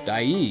post,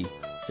 Dai,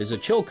 is a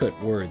Chilkoot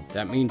word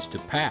that means to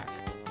pack.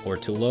 or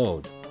to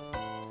load.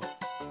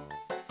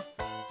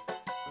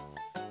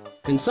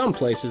 In some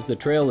places, the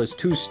trail is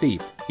too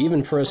steep,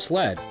 even for a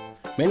sled.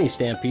 Many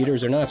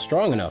stampeders are not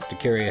strong enough to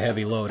carry a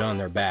heavy load on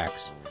their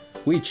backs.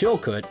 We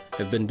Chilkoot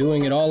have been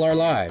doing it all our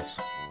lives.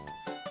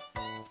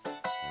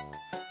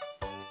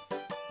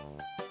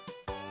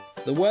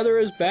 The weather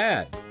is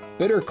bad.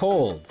 Bitter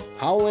cold,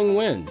 howling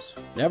winds,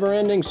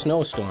 never-ending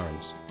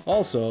snowstorms.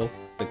 Also,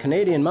 the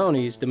Canadian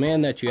Mounties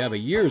demand that you have a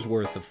year's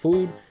worth of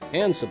food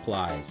and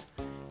supplies.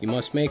 You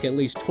must make at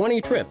least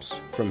 20 trips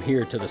from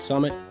here to the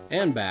summit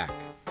and back.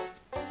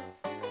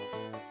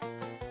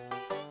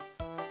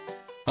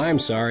 I'm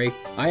sorry,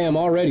 I am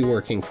already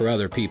working for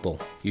other people.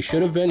 You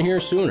should have been here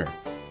sooner.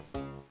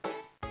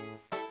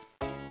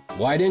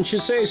 Why didn't you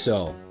say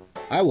so?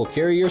 I will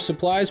carry your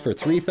supplies for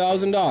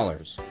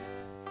 $3,000.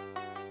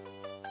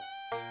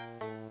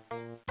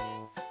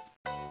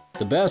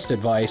 The best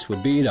advice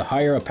would be to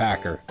hire a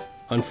packer.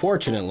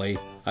 Unfortunately,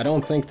 I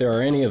don't think there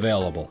are any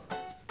available.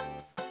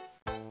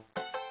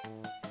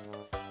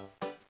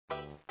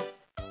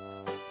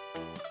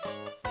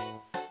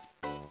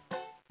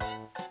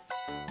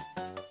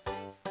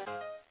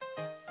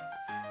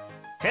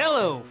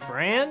 Hello,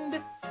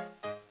 friend.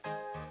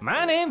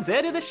 My name's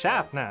Eddie the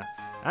Sharpener.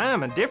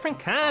 I'm a different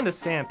kind of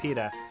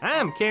stampeder.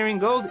 I'm carrying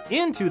gold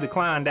into the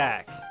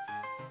Klondike.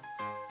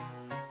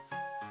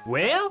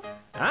 Well,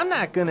 I'm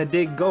not gonna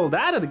dig gold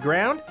out of the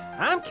ground.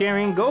 I'm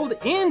carrying gold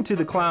into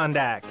the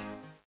Klondike.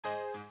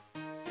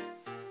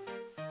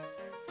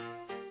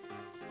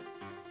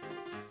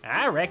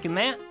 I reckon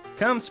that,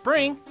 come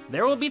spring,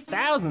 there will be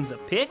thousands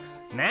of picks,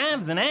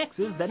 knives, and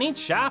axes that need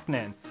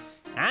sharpening.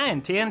 I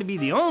intend to be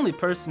the only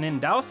person in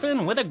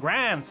Dawson with a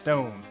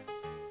grindstone.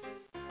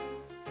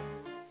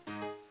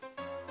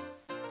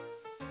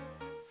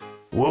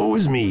 Woe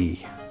is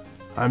me.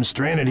 I'm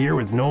stranded here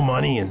with no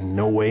money and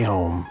no way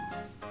home.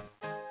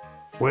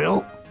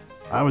 Well,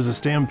 I was a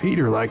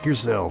stampeder like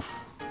yourself,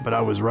 but I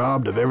was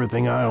robbed of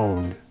everything I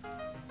owned.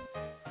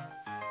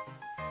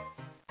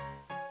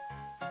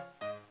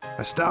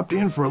 I stopped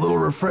in for a little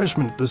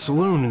refreshment at the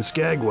saloon in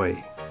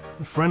Skagway.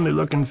 A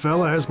friendly-looking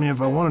fella asked me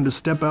if I wanted to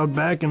step out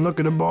back and look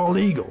at a bald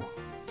eagle.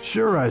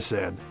 Sure, I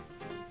said.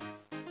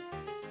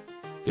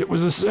 It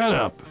was a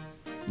setup.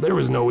 There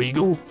was no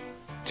eagle.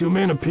 Two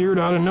men appeared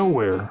out of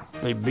nowhere.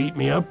 They beat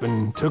me up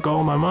and took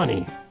all my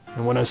money.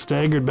 And when I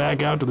staggered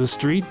back out to the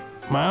street,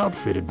 my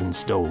outfit had been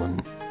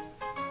stolen.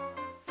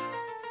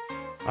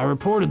 I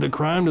reported the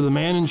crime to the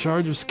man in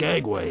charge of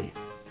Skagway.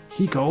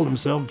 He called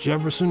himself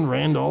Jefferson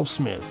Randolph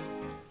Smith.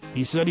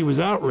 He said he was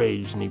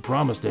outraged and he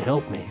promised to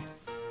help me.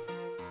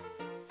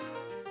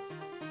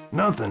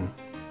 Nothing.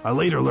 I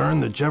later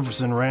learned that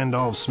Jefferson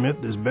Randolph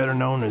Smith is better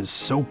known as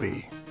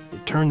Soapy.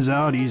 It turns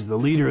out he's the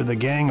leader of the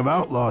gang of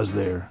outlaws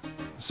there.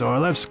 So I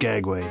left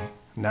Skagway.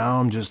 Now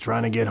I'm just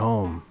trying to get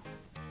home.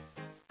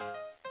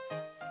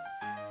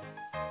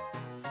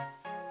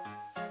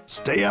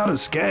 Stay out of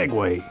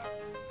Skagway.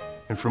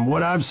 And from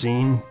what I've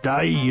seen,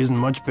 Dyea isn't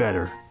much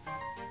better.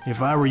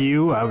 If I were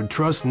you, I would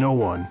trust no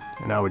one,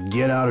 and I would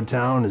get out of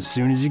town as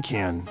soon as you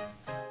can.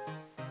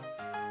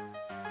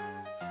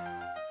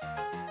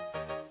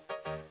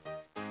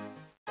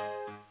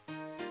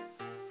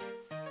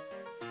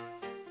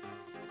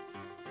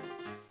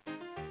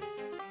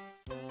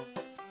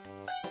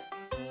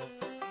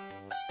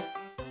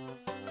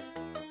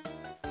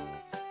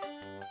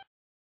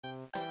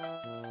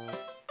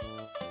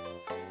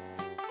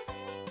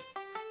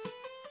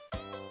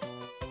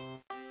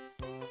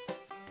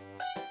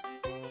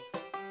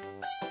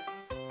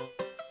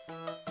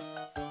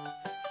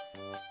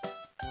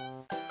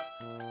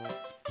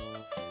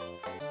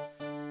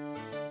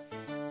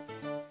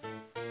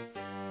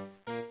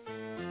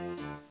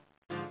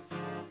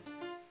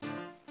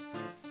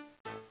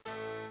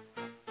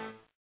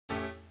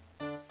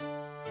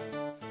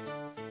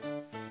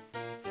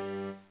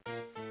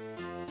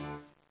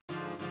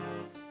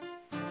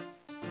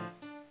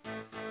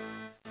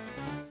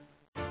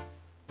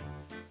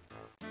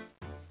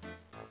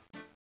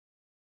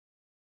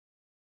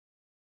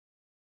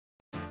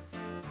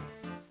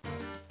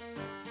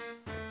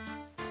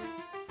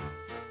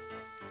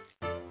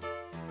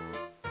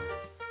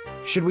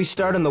 Should we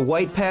start on the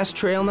White Pass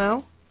Trail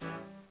now?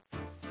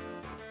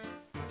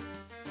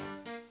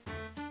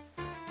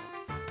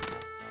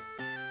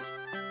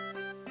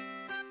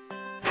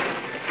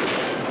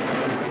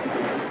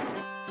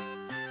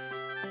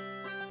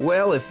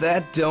 Well, if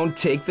that don't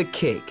take the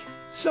cake.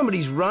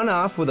 Somebody's run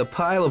off with a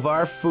pile of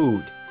our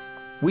food.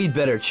 We'd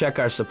better check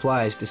our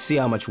supplies to see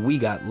how much we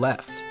got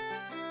left.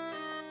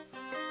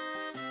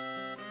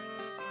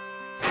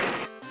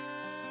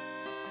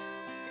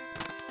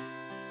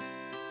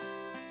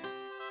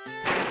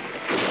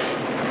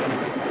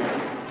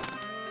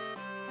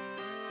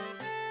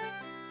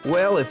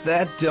 Well, if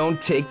that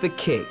don't take the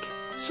cake.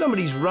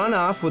 Somebody's run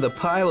off with a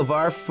pile of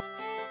our food.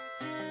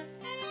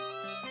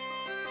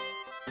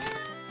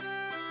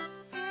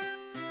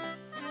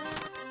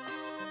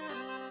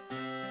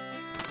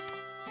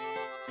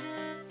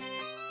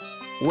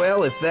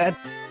 Well, if that...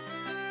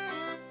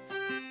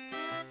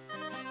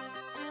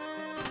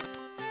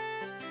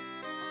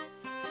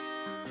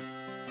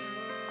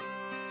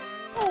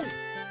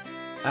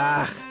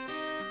 Ah,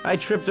 I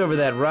tripped over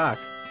that rock.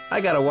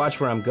 I gotta watch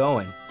where I'm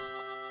going.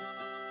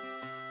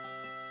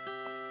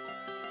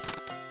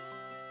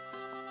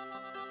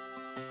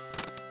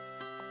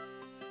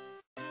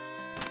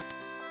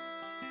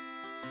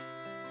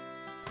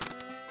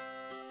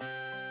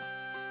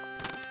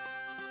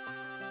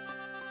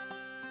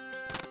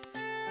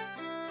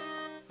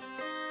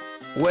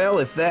 Well,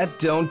 if that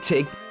don't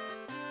take...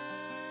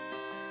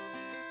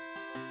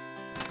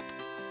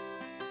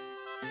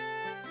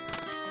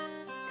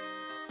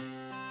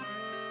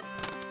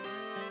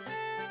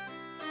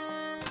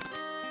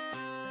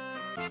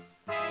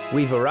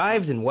 We've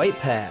arrived in White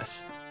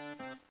Pass.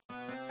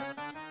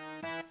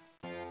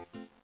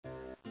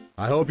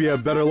 I hope you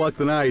have better luck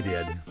than I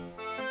did.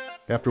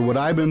 After what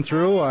I've been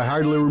through, I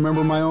hardly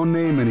remember my own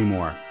name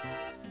anymore.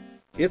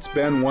 It's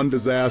been one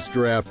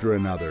disaster after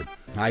another.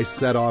 I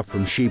set off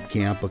from sheep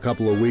camp a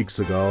couple of weeks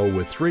ago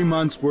with 3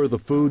 months' worth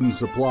of food and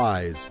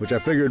supplies, which I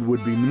figured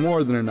would be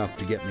more than enough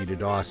to get me to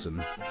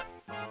Dawson.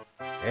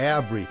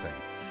 Everything.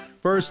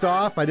 First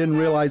off, I didn't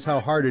realize how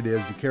hard it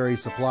is to carry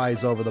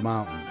supplies over the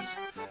mountains.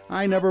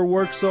 I never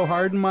worked so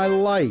hard in my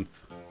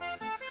life.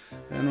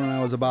 And when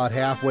I was about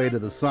halfway to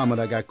the summit,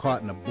 I got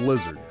caught in a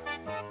blizzard.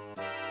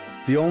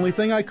 The only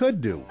thing I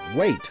could do,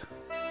 wait.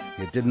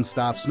 It didn't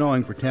stop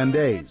snowing for 10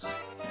 days.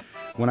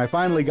 When I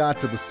finally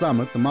got to the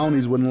summit, the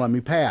Mounties wouldn't let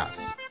me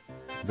pass.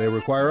 They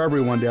require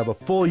everyone to have a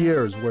full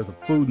year's worth of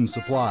food and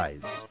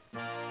supplies.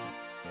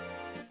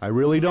 I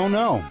really don't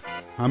know.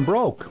 I'm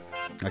broke.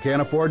 I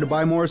can't afford to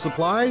buy more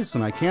supplies,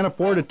 and I can't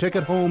afford a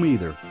ticket home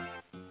either.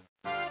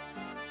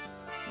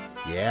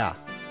 Yeah,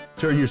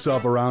 turn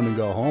yourself around and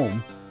go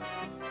home.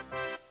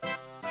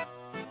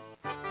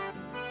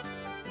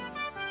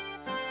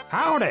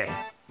 Howdy!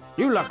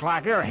 You look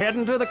like you're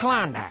heading to the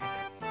Klondike.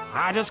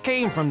 I just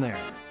came from there.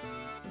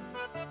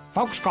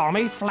 Folks call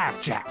me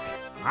Flapjack.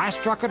 I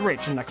struck it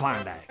rich in the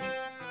Klondike.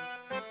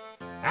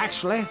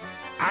 Actually,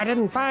 I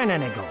didn't find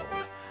any gold.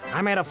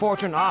 I made a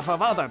fortune off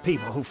of other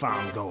people who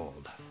found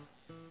gold.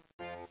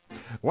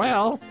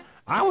 Well,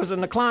 I was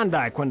in the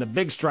Klondike when the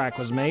big strike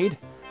was made,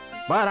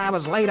 but I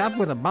was laid up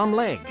with a bum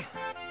leg.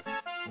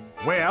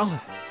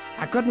 Well,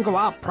 I couldn't go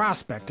out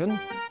prospecting,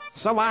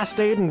 so I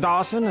stayed in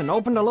Dawson and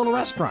opened a little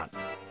restaurant.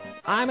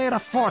 I made a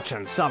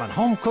fortune selling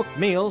home-cooked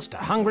meals to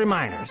hungry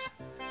miners.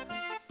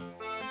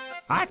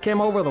 I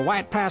came over the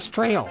White Pass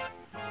Trail.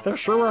 There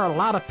sure were a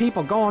lot of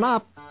people going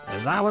up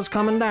as I was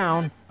coming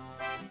down.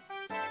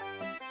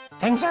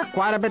 Things are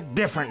quite a bit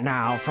different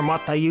now from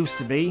what they used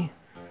to be.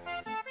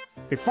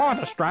 Before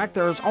the strike,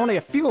 there was only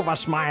a few of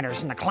us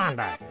miners in the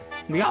Klondike.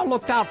 We all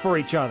looked out for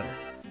each other.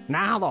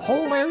 Now the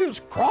whole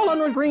area's crawling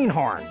with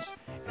greenhorns,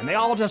 and they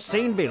all just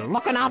seem to be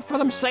looking out for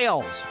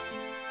themselves.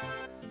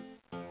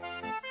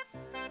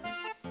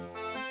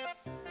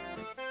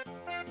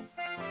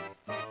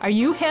 Are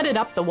you headed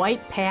up the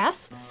White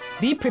Pass?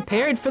 Be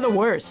prepared for the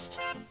worst.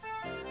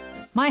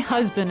 My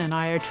husband and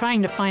I are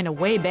trying to find a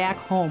way back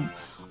home.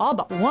 All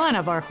but one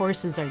of our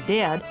horses are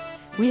dead.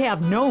 We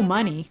have no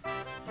money.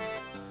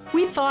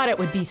 We thought it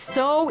would be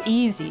so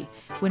easy.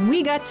 When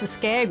we got to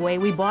Skagway,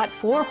 we bought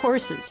 4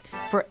 horses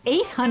for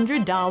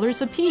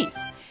 $800 apiece.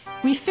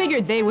 We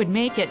figured they would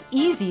make it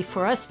easy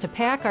for us to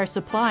pack our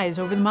supplies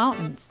over the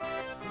mountains.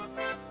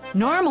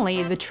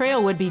 Normally, the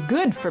trail would be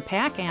good for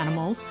pack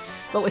animals,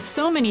 but with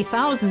so many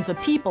thousands of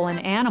people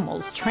and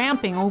animals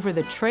tramping over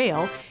the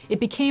trail, it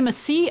became a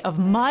sea of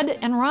mud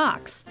and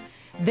rocks.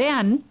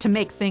 Then, to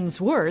make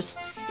things worse,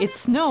 it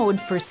snowed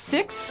for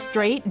 6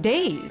 straight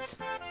days.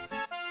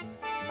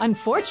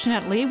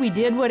 Unfortunately, we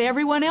did what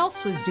everyone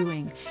else was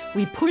doing.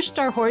 We pushed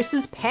our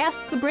horses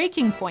past the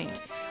breaking point.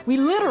 We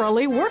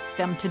literally worked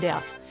them to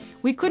death.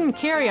 We couldn't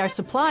carry our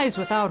supplies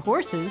without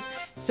horses,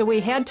 so we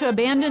had to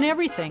abandon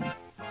everything.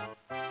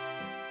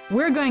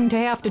 We're going to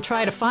have to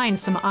try to find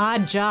some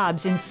odd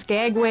jobs in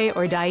Skagway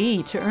or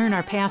Dyea to earn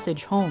our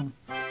passage home.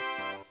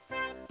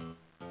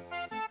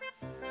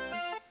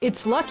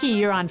 It's lucky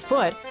you're on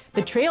foot.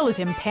 The trail is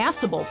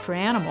impassable for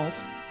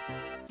animals.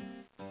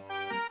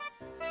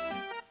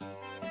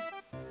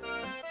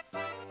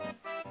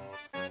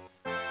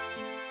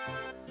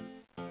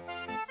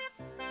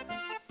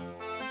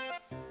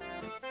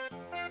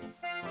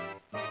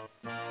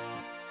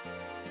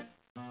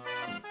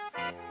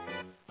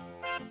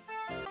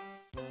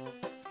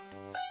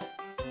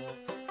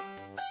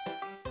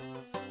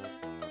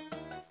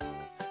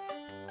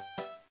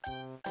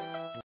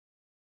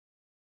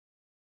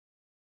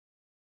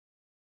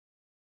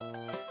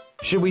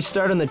 Should we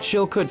start on the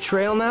Chilkoot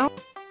Trail now?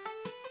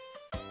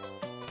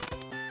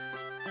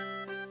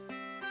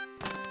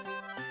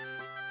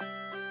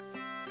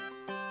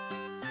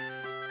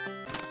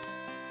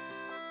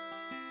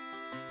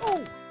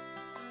 Oh!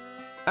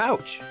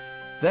 Ouch!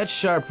 That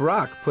sharp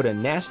rock put a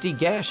nasty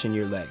gash in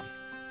your leg.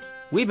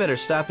 We better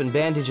stop and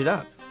bandage it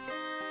up.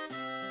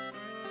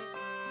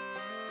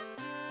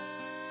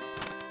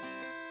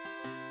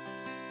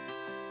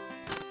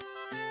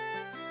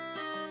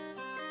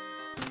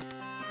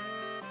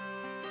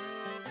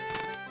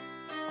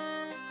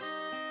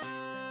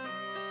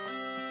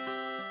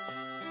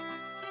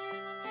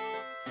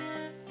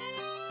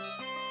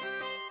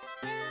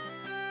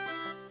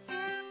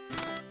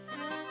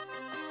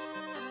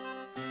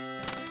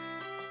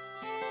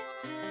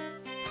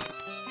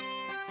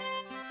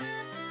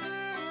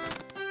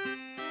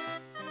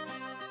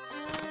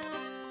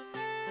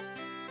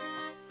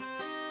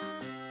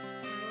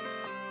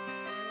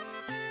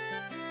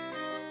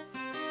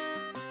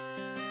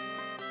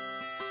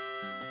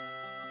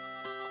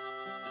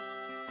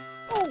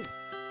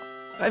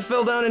 I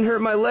fell down and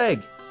hurt my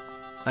leg.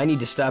 I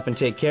need to stop and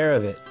take care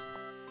of it.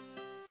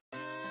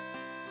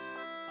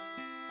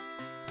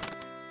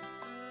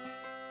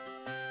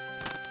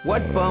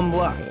 What bum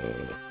luck.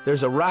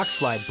 There's a rock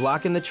slide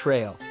blocking the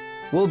trail.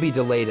 We'll be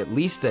delayed at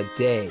least a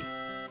day.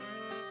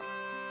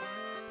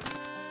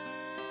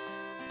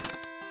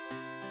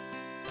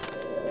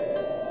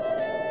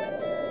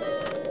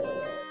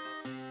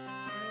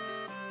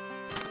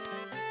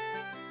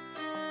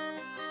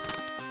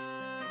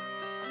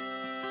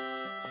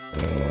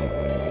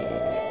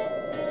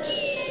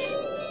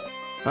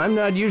 I'm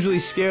not usually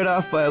scared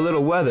off by a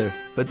little weather,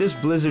 but this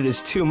blizzard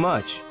is too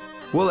much.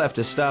 We'll have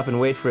to stop and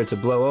wait for it to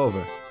blow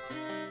over.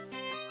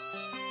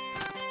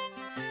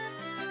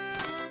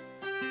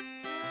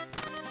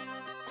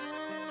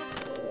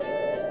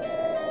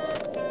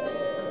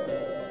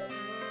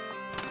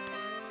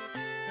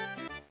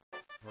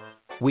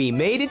 We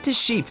made it to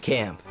sheep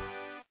camp.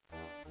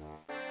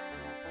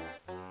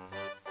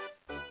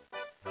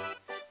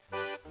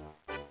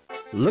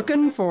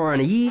 Looking for an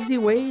easy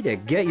way to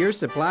get your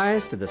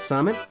supplies to the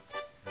summit?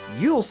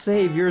 You'll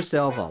save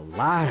yourself a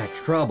lot of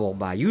trouble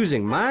by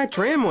using my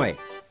tramway.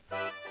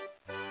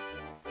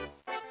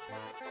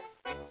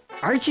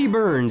 Archie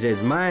Burns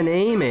is my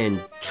name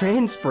and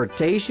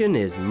transportation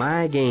is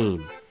my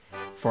game.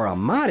 For a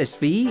modest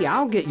fee,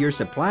 I'll get your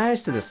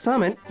supplies to the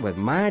summit with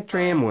my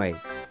tramway.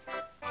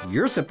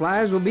 Your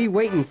supplies will be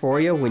waiting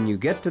for you when you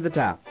get to the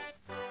top.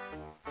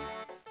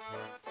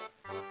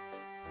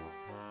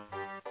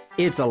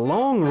 It's a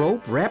long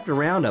rope wrapped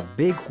around a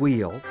big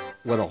wheel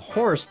with a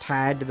horse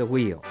tied to the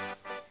wheel.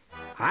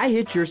 I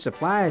hitch your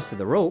supplies to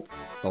the rope,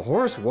 the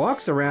horse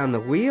walks around the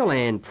wheel,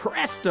 and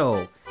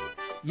presto!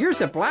 Your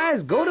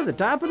supplies go to the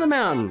top of the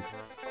mountain,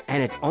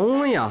 and it's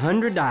only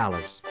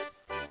 $100.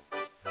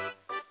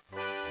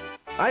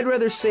 I'd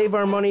rather save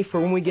our money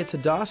for when we get to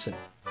Dawson.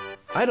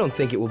 I don't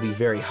think it will be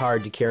very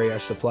hard to carry our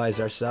supplies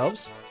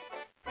ourselves.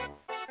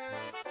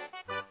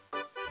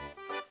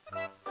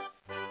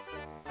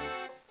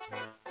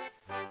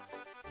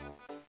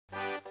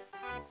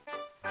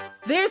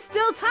 There's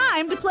still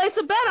time to place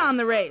a bet on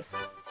the race.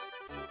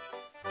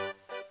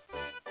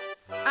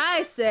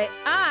 I say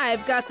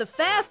I've got the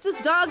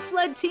fastest dog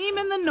sled team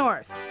in the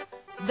north.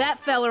 That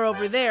feller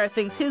over there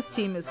thinks his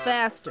team is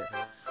faster.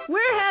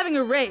 We're having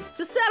a race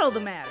to settle the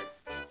matter.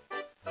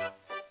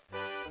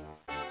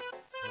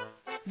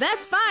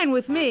 That's fine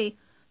with me.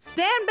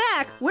 Stand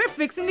back, we're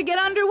fixing to get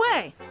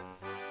underway.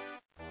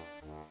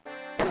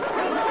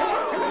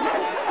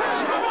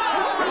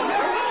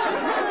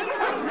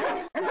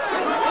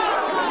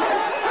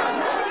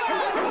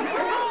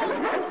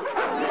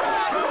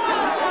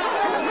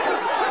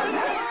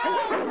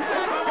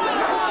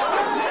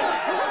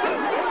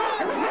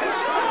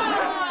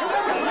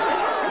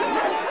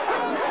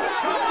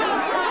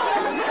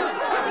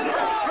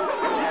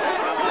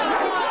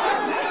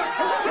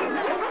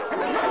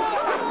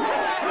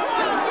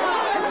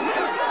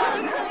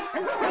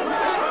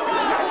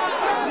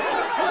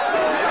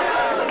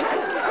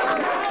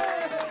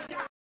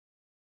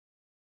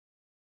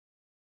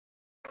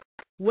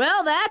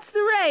 Well, that's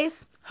the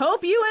race.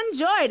 Hope you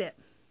enjoyed it.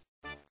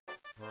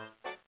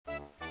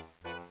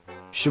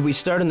 Should we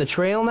start on the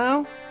trail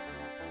now?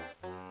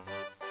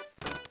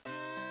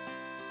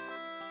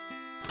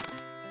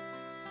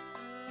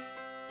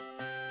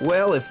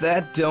 Well, if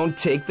that don't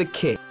take the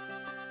cake.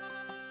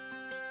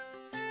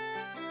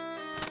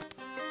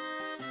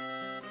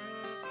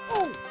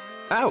 Oh!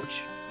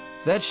 Ouch!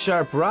 That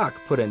sharp rock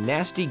put a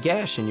nasty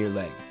gash in your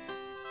leg.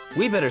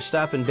 We better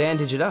stop and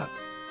bandage it up.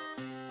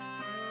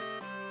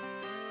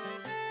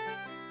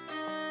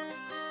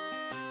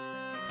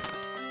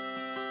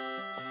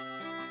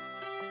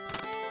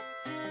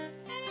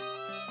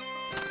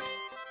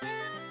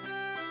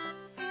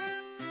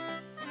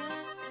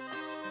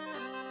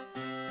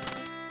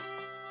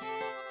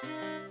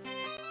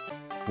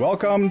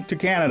 Welcome to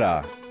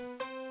Canada.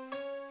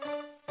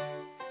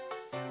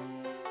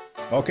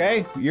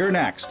 Okay, you're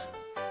next.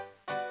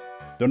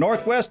 The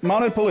Northwest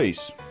Mounted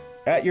Police,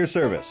 at your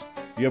service.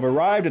 You have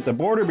arrived at the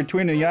border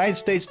between the United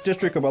States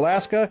District of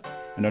Alaska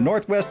and the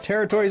Northwest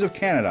Territories of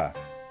Canada.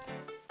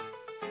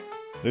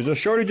 There's a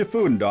shortage of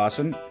food in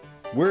Dawson.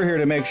 We're here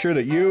to make sure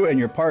that you and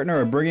your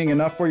partner are bringing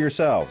enough for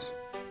yourselves.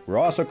 We're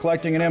also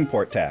collecting an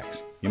import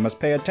tax. You must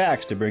pay a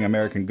tax to bring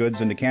American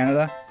goods into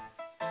Canada.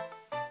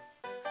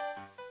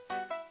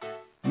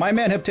 My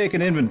men have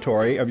taken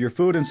inventory of your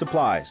food and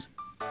supplies.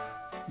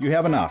 You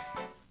have enough.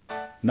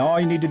 Now all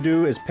you need to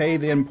do is pay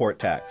the import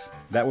tax.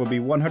 That will be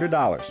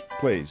 $100,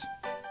 please.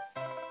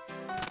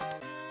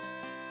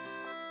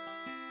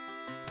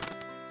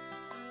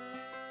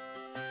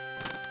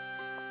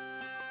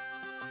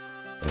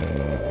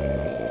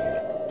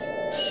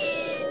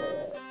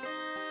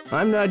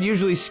 I'm not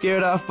usually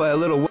scared off by a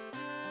little...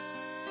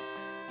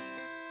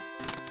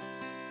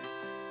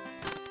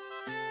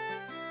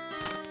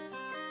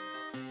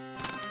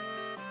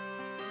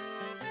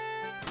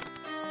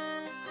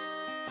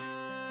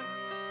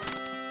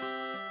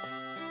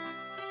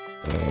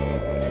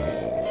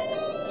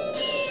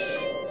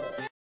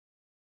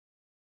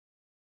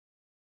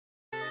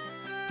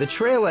 The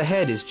trail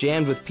ahead is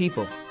jammed with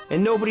people,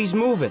 and nobody's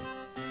moving.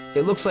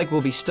 It looks like we'll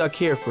be stuck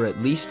here for at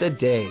least a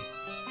day.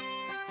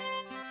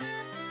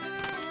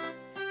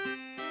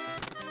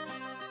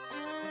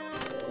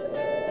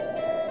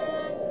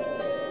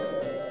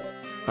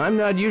 I'm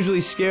not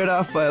usually scared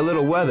off by a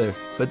little weather,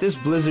 but this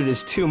blizzard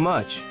is too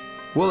much.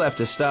 We'll have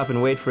to stop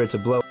and wait for it to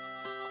blow.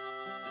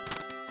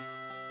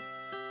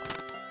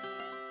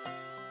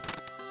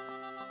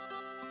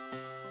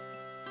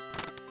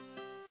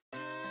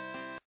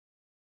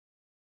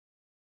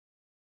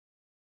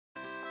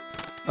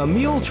 A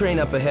mule train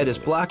up ahead is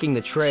blocking the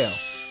trail.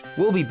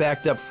 We'll be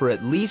backed up for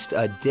at least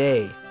a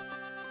day.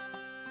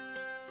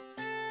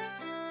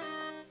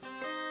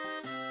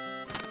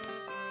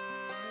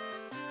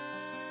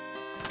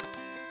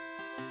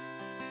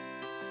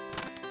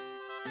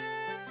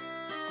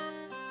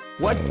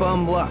 What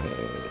bum luck!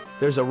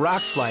 There's a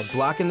rock slide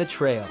blocking the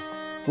trail.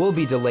 We'll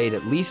be delayed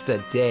at least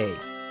a day.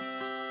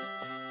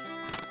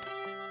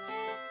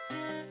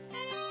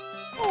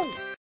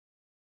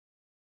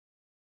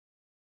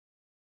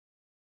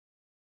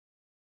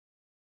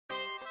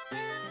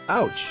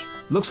 Ouch!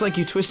 Looks like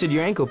you twisted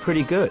your ankle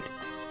pretty good.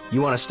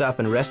 You want to stop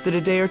and rest it a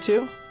day or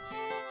two?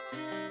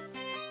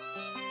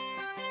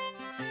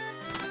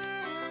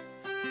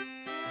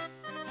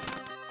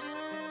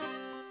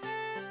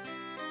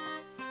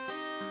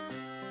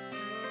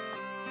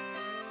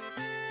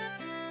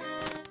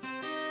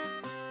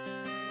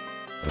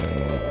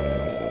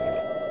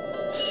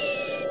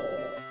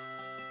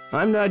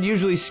 I'm not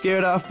usually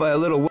scared off by a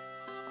little.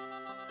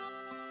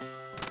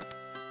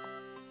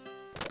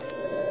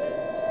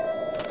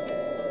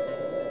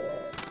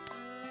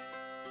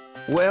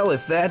 Well,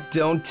 if that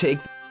don't take.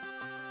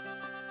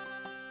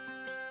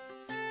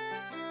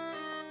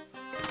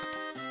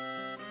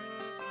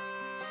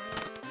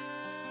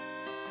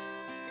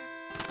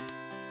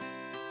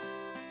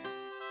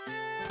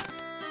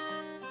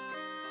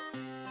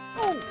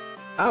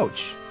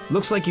 Ouch!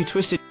 Looks like you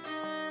twisted.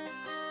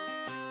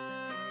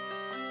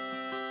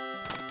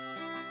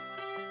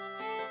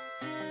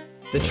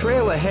 The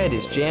trail ahead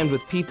is jammed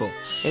with people,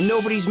 and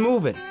nobody's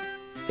moving.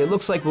 It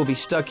looks like we'll be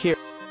stuck here.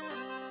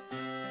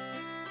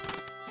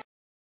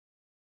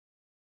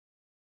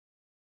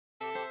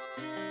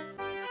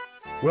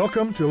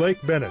 Welcome to Lake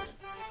Bennett.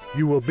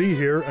 You will be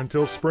here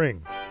until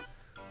spring.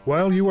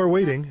 While you are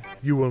waiting,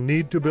 you will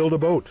need to build a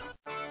boat.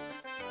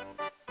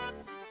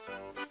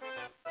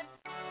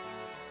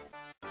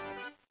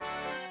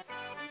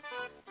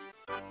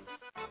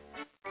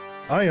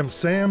 I am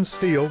Sam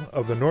Steele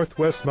of the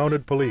Northwest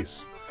Mounted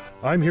Police.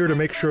 I'm here to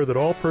make sure that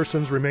all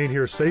persons remain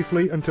here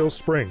safely until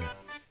spring.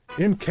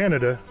 In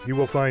Canada, you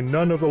will find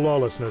none of the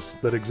lawlessness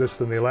that exists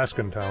in the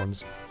Alaskan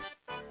towns.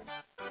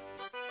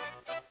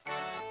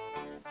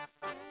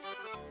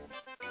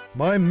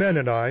 My men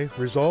and I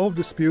resolve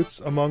disputes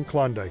among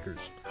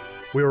Klondikers.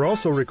 We are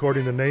also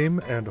recording the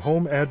name and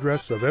home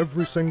address of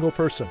every single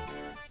person,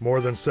 more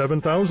than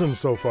 7,000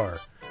 so far.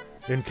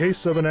 In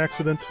case of an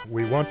accident,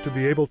 we want to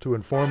be able to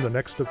inform the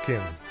next of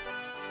kin.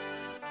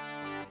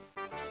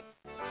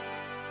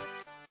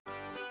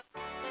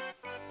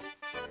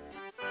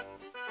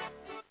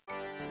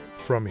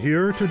 From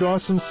here to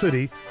Dawson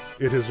City,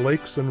 it is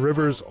lakes and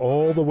rivers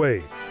all the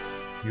way.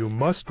 You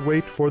must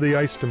wait for the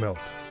ice to melt.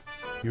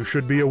 You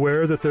should be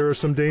aware that there are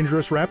some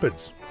dangerous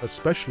rapids,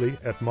 especially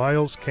at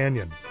Miles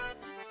Canyon.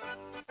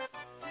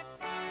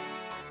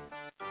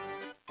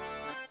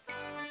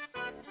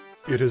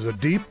 It is a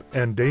deep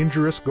and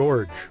dangerous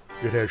gorge.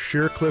 It has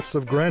sheer cliffs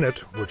of granite,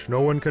 which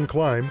no one can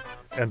climb,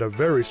 and a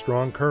very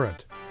strong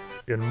current.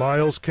 In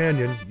Miles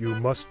Canyon, you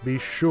must be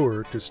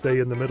sure to stay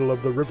in the middle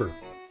of the river.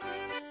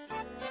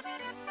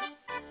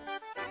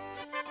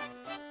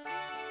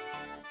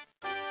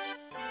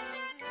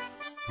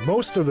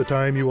 Most of the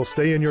time you will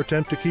stay in your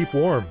tent to keep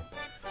warm.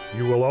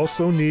 You will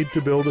also need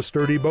to build a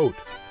sturdy boat.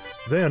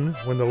 Then,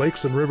 when the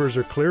lakes and rivers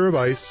are clear of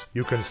ice,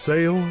 you can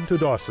sail to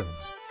Dawson.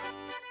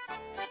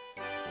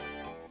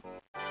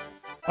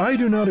 I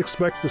do not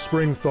expect the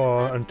spring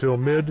thaw until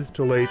mid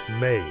to late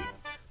May.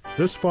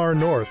 This far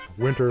north,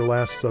 winter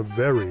lasts a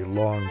very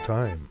long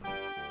time.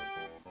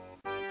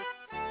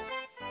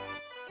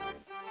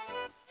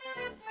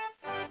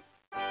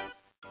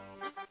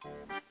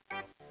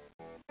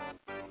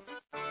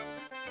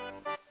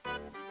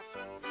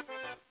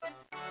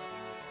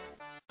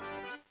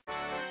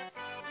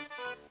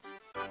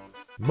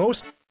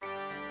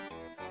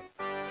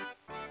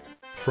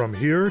 From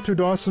here to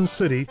Dawson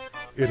City,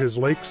 it is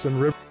lakes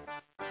and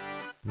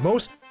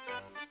rivers.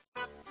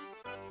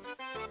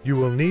 You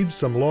will need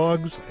some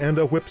logs and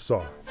a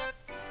whipsaw.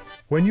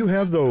 When you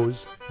have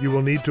those, you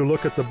will need to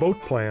look at the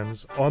boat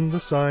plans on the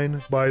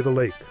sign by the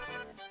lake.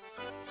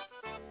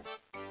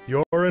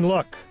 You're in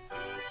luck.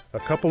 A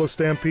couple of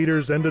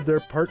stampeders ended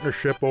their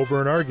partnership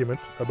over an argument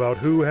about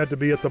who had to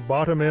be at the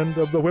bottom end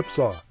of the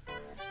whipsaw.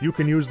 You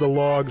can use the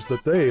logs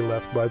that they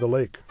left by the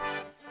lake.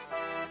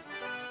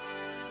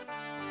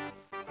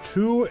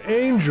 2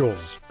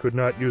 angels could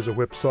not use a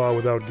whipsaw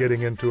without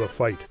getting into a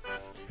fight.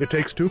 It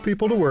takes 2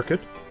 people to work it.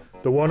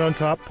 The one on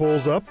top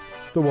pulls up,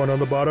 the one on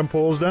the bottom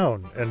pulls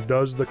down and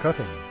does the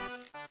cutting.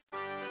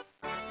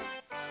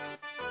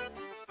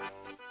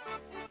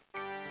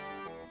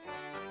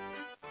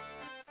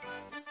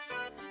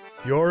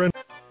 You're in.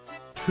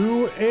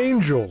 2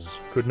 angels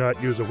could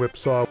not use a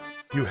whipsaw.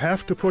 You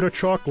have to put a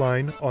chalk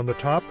line on the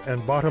top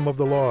and bottom of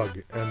the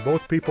log, and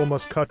both people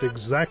must cut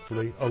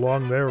exactly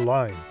along their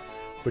line.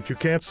 But you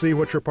can't see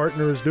what your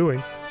partner is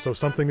doing, so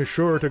something is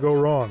sure to go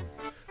wrong.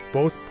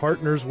 Both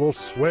partners will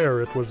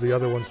swear it was the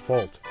other one's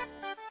fault.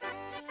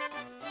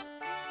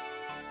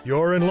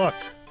 You're in luck.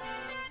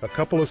 A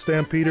couple of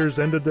stampeders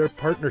ended their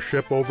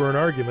partnership over an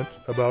argument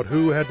about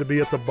who had to be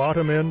at the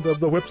bottom end of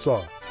the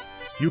whipsaw.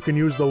 You can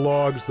use the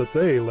logs that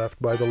they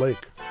left by the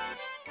lake.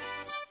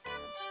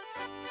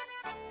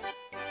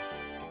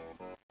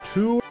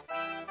 2.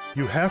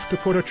 You have to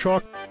put a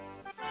chalk.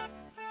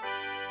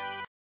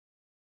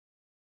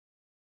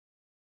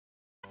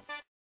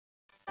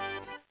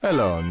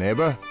 Hello,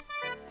 neighbor.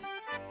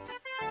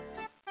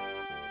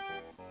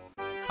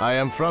 I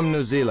am from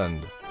New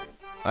Zealand.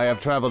 I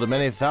have traveled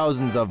many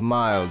thousands of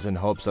miles in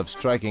hopes of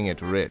striking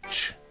it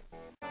rich.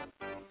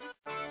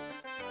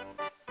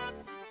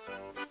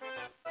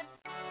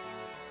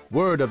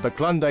 Word of the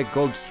Klondike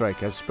Gold Strike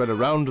has spread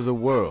around the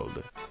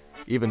world,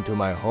 even to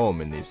my home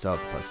in the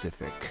South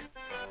Pacific.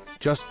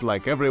 Just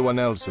like everyone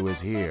else who is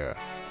here,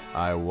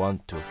 I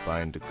want to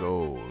find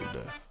gold.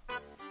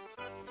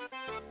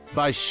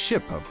 By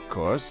ship, of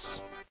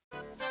course.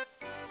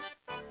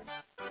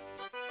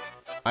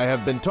 I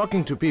have been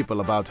talking to people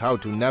about how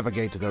to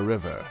navigate the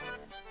river.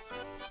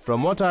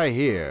 From what I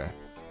hear,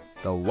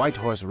 the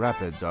Whitehorse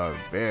Rapids are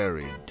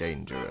very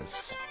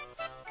dangerous.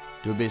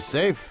 To be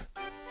safe,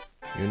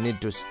 you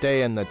need to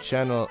stay in the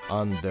channel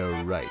on the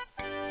right.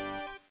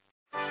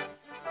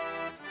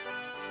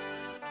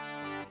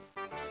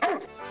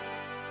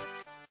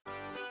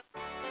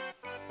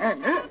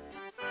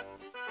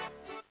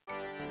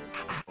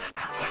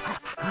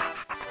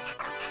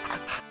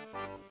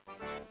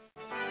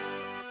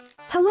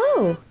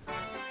 Hello.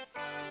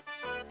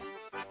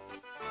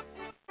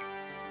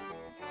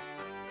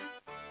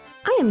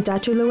 I am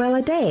Dr.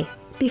 Luella Day.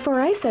 Before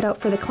I set out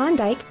for the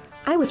Klondike,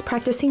 I was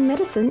practicing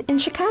medicine in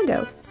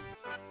Chicago.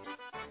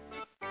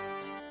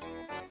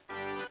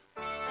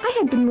 I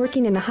had been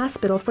working in a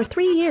hospital for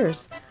 3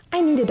 years.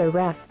 I needed a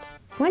rest.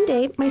 One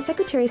day, my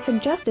secretary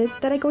suggested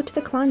that I go to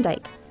the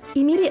Klondike.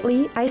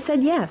 Immediately, I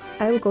said yes,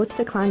 I will go to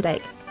the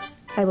Klondike.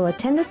 I will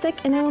attend the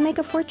sick and I will make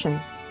a fortune.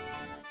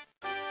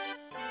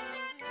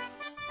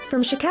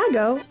 From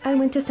Chicago, I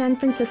went to San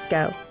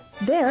Francisco.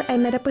 There, I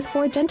met up with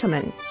 4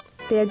 gentlemen.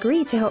 They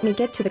agreed to help me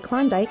get to the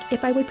Klondike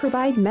if I would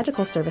provide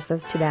medical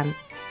services to them.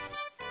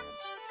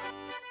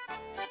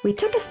 We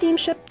took a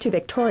steamship to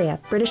Victoria,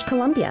 British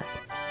Columbia.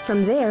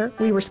 From there,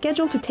 we were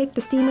scheduled to take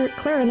the steamer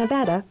Clara,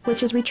 Nevada,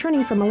 which is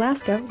returning from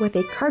Alaska with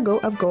a cargo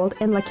of gold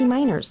and lucky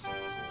miners.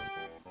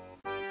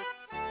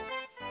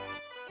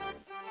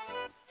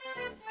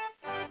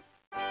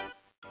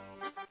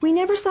 We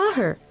never saw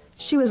her.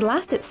 She was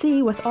lost at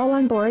sea with all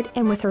on board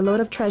and with her load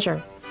of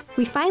treasure.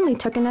 We finally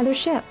took another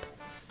ship.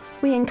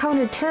 We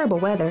encountered terrible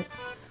weather.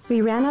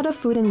 We ran out of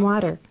food and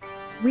water.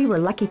 We were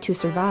lucky to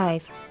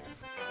survive.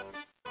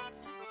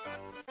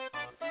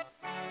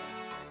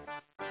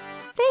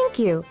 Thank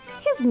you.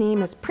 His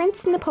name is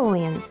Prince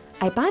Napoleon.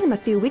 I bought him a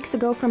few weeks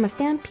ago from a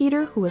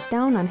stampeder who was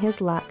down on his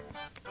luck.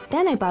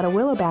 Then I bought a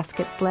willow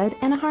basket sled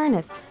and a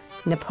harness.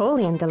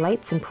 Napoleon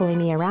delights in pulling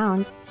me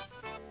around.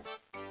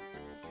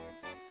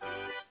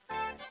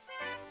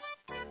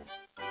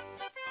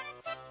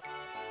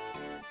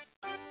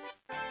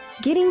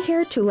 Getting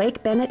here to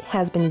Lake Bennett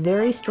has been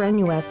very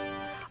strenuous.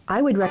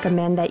 I would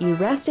recommend that you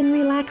rest and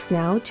relax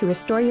now to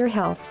restore your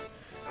health.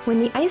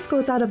 When the ice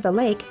goes out of the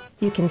lake,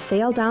 you can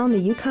sail down the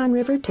Yukon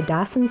River to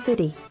Dawson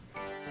City.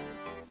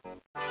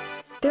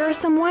 There are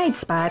some wide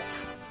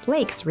spots,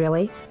 lakes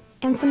really,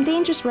 and some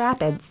dangerous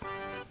rapids.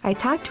 I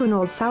talked to an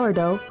old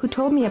sourdough who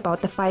told me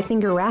about the Five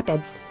Finger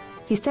Rapids.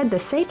 He said the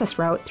safest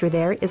route through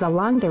there is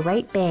along the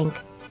right bank.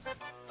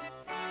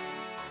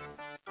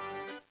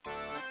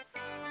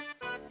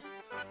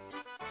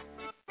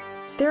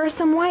 There are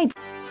some wide.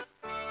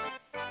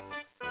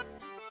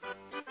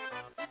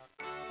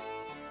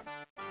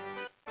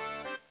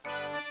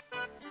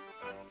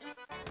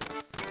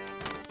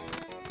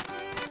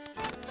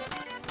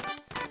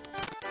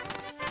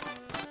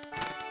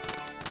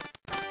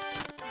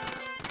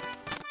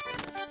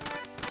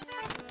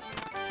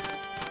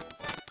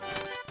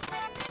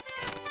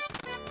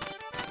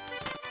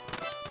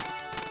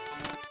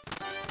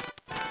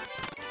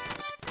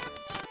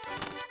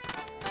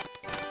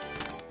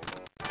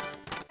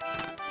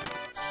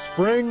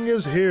 Spring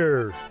is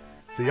here.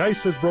 The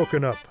ice has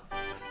broken up.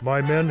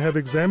 My men have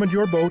examined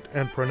your boat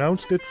and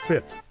pronounced it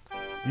fit.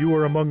 You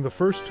are among the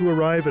first to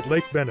arrive at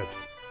Lake Bennett.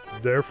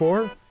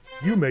 Therefore,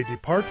 you may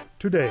depart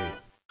today.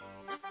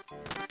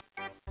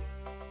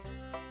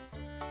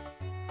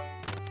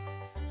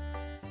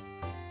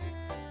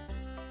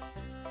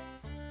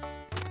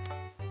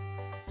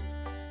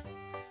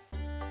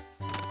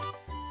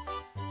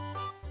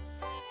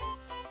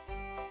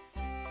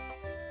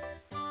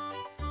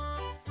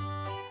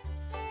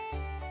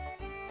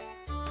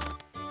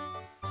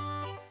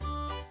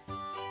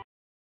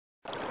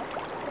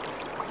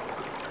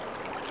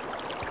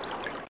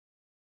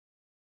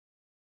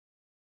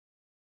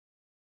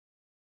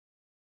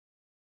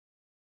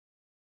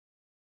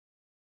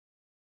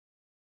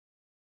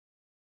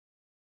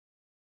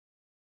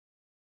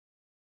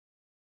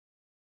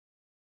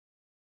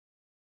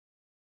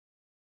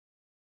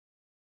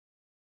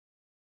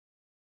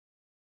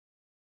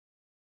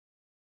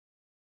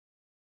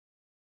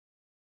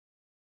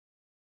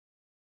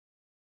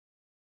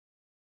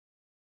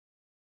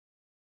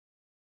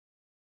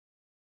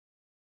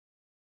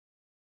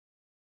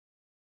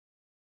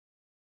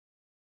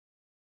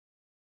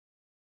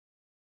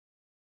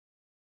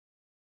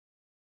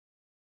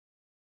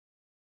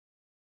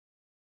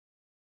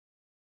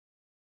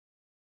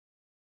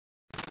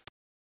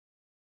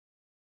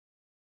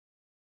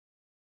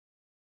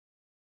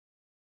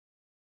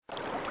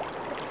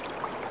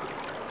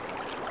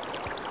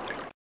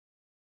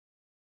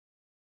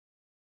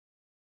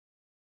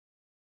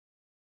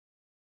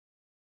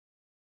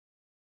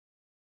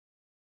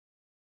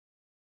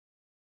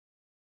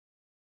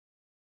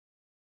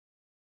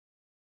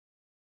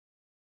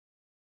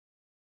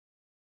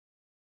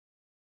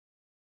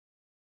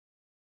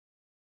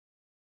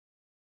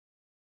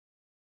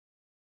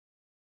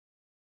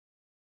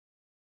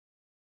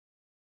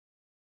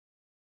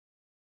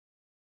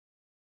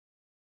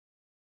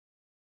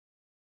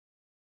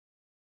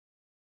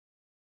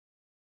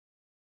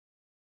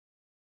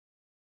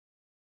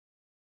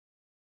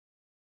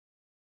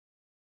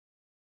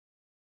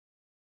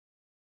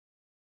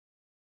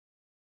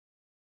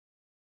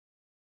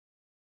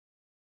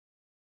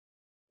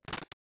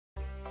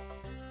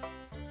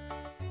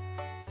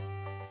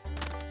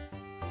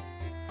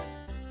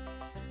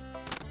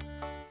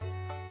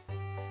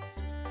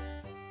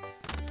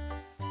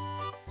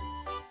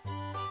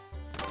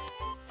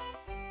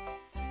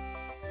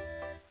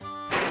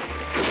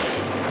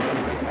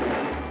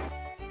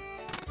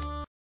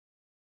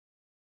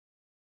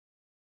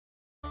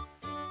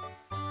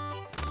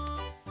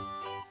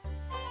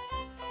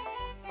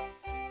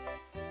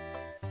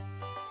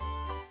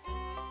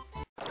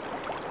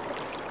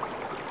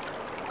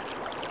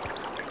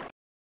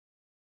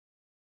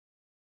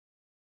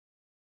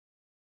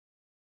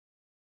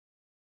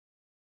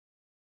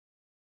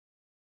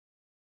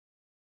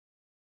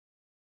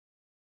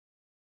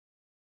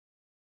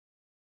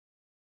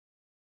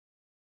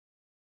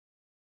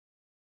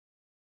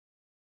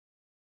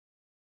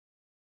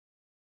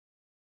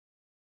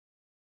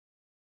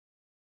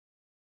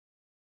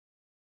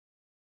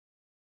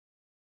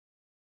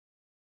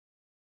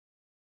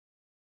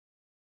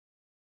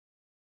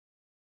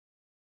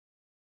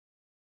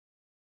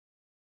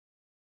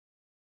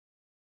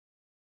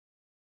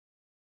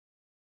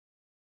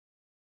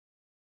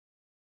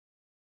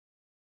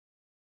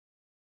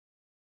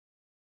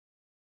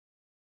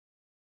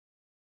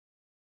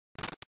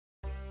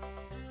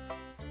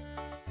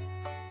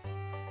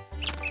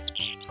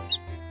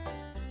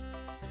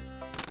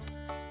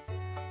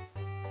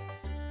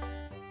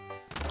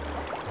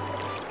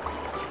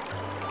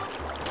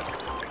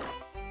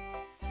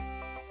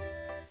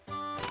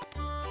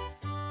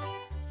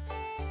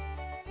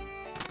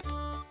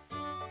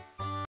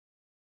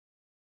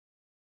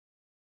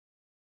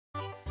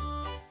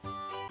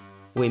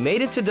 We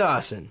made it to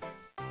Dawson.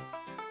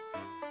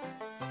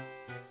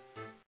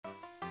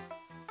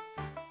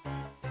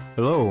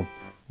 Hello.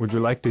 Would you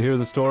like to hear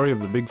the story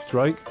of the big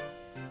strike?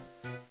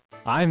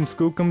 I'm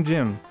Skookum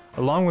Jim.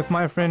 Along with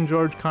my friend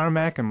George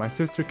Carmack and my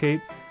sister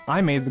Kate,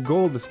 I made the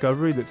gold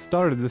discovery that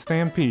started the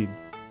stampede.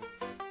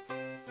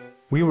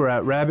 We were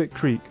at Rabbit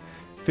Creek,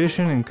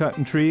 fishing and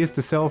cutting trees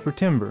to sell for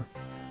timber.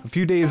 A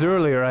few days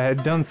earlier I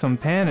had done some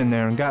panning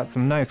there and got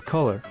some nice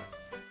color.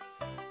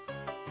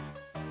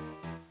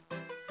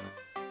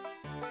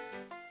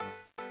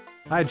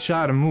 I'd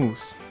shot a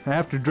moose.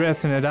 After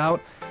dressing it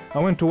out, I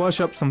went to wash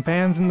up some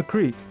pans in the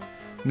creek.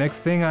 Next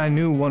thing I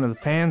knew, one of the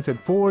pans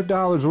had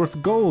 $4 worth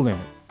of gold in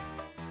it.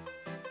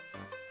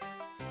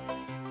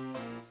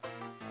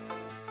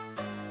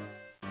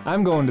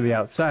 I'm going to the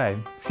outside,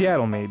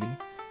 Seattle maybe,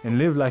 and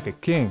live like a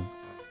king.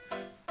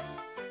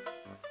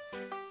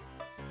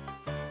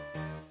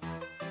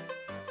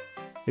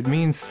 It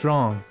means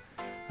strong.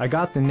 I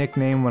got the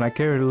nickname when I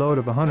carried a load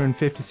of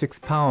 156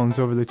 pounds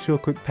over the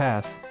Chilkoot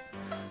Pass.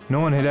 No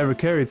one had ever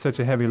carried such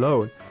a heavy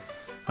load.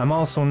 I'm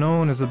also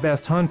known as the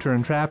best hunter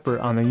and trapper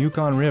on the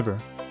Yukon River.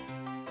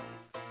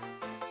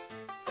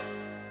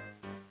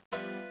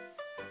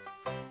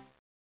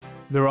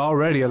 There were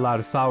already a lot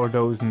of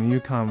sourdoughs in the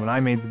Yukon when I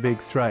made the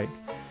big strike.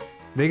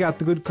 They got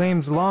the good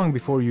claims long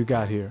before you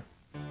got here.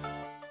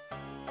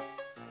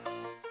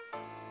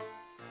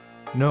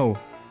 No,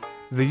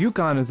 the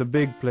Yukon is a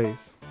big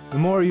place. The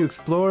more you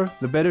explore,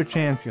 the better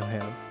chance you'll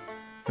have.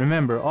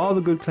 Remember, all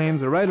the good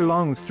claims are right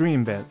along the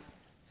stream beds.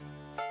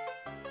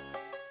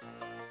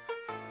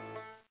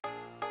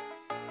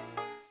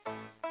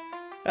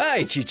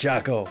 Hi,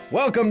 Chichaco.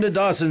 Welcome to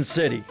Dawson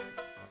City.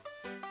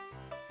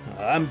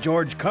 I'm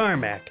George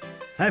Carmack.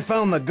 I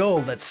found the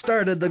gold that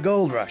started the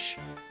gold rush.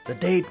 The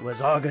date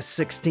was August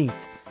 16th,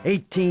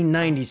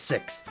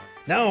 1896.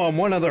 Now I'm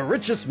one of the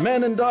richest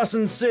men in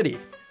Dawson City.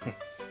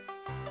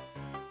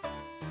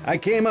 I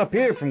came up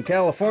here from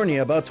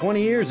California about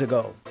 20 years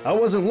ago. I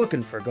wasn't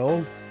looking for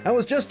gold. I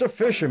was just a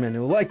fisherman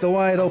who liked the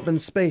wide open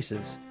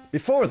spaces.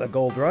 Before the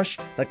gold rush,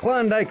 the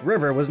Klondike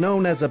River was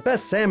known as the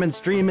best salmon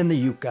stream in the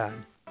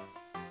Yukon.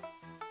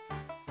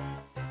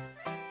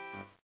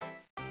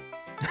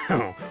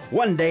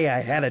 One day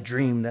I had a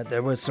dream that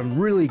there was some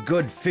really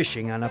good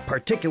fishing on a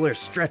particular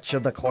stretch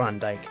of the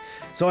Klondike,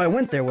 so I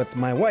went there with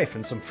my wife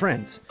and some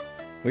friends.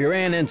 We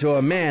ran into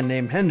a man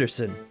named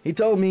Henderson. He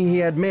told me he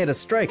had made a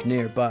strike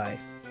nearby.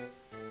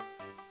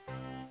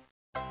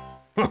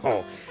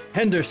 Oh,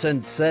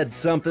 Henderson said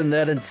something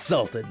that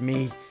insulted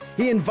me.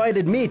 He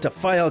invited me to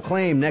file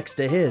claim next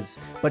to his,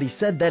 but he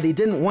said that he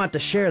didn't want to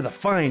share the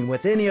fine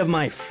with any of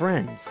my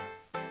friends.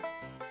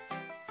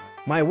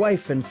 My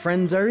wife and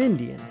friends are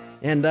Indian,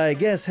 and I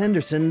guess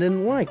Henderson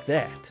didn't like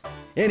that.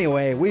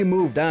 Anyway, we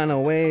moved on a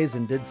ways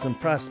and did some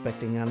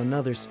prospecting on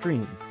another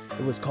stream.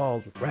 It was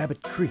called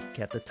Rabbit Creek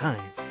at the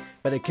time,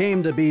 but it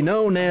came to be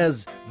known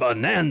as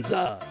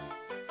Bonanza.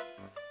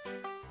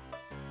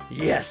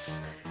 Yes,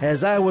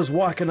 as I was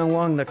walking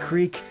along the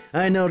creek,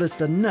 I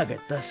noticed a nugget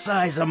the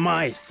size of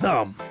my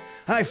thumb.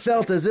 I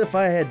felt as if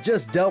I had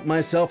just dealt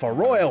myself a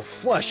royal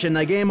flush in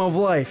the game of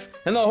life,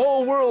 and the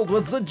whole world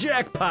was the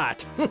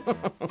jackpot.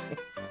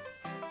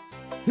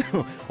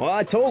 Well,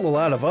 I told a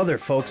lot of other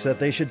folks that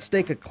they should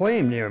stake a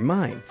claim near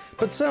mine,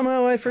 but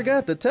somehow I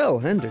forgot to tell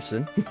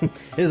Henderson.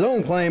 His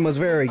own claim was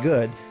very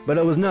good, but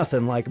it was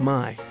nothing like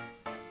mine.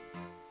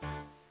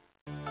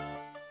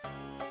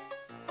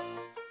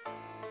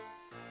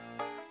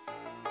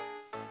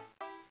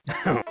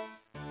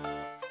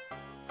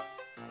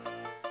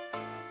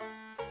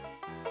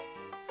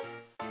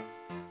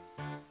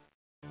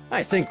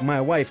 I think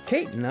my wife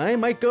Kate and I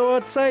might go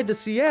outside to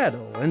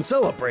Seattle and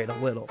celebrate a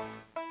little.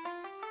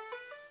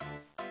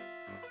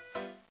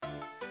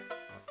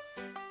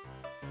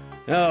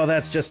 Oh,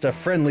 that's just a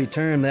friendly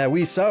term that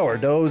we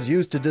sourdoughs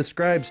use to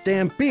describe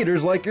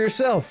stampeders like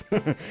yourself.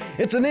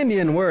 It's an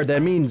Indian word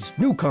that means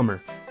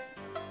newcomer.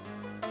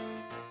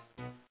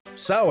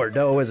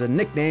 Sourdough is a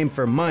nickname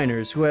for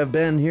miners who have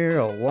been here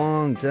a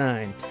long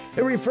time.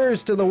 It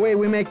refers to the way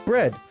we make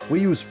bread. We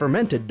use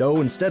fermented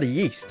dough instead of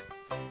yeast.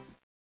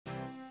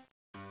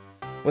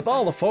 With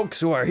all the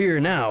folks who are here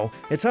now,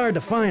 it's hard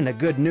to find a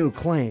good new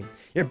claim.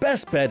 Your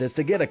best bet is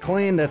to get a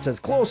claim that's as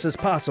close as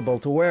possible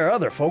to where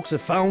other folks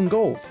have found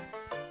gold.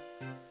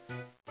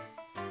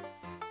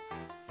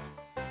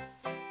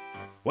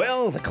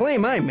 Well, the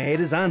claim I made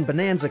is on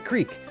Bonanza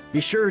Creek.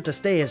 Be sure to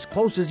stay as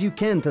close as you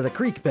can to the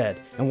creek bed,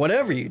 and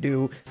whatever you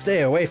do,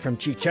 stay away from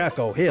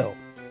Chichaco Hill.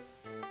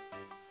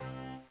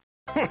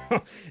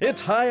 It's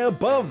high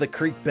above the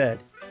creek bed.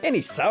 Any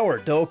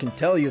sourdough can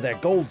tell you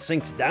that gold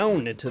sinks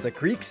down into the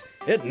creeks.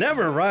 It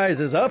never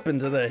rises up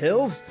into the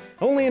hills.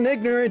 Only an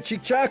ignorant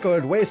Chichaco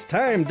would waste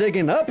time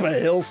digging up a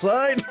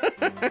hillside.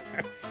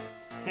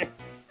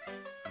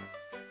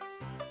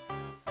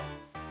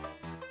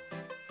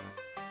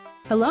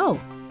 Hello.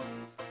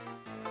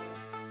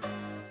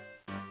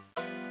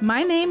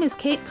 My name is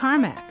Kate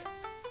Carmack.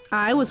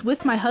 I was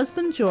with my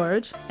husband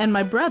George and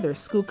my brother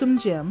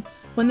Skookum Jim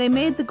when they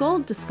made the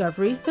gold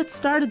discovery that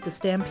started the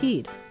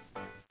stampede.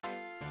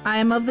 I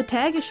am of the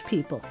Tagish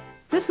people.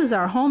 This is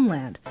our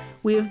homeland.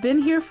 We have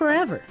been here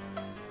forever.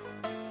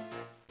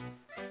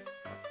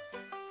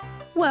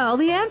 Well,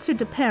 the answer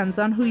depends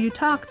on who you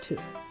talk to.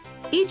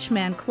 Each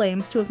man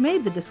claims to have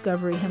made the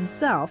discovery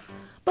himself,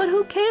 but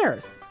who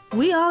cares?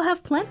 We all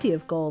have plenty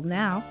of gold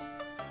now.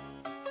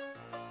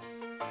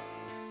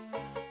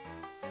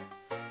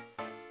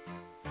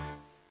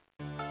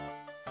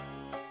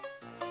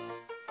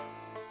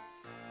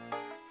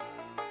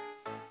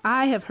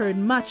 I have heard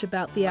much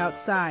about the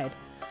outside.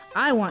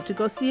 I want to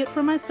go see it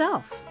for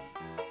myself.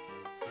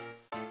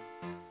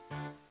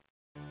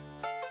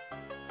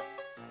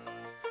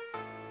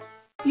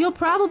 You'll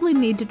probably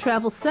need to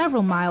travel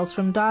several miles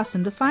from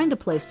Dawson to find a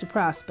place to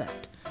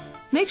prospect.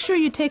 Make sure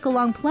you take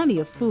along plenty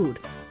of food.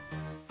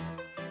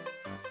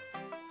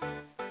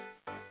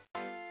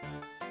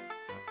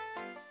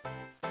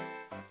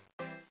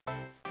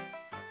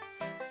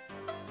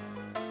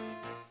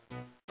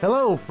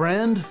 Hello,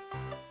 friend.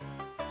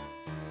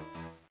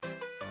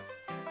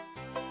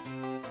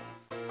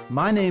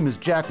 My name is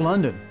Jack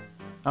London.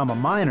 I'm a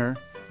miner,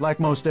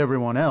 like most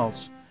everyone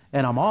else,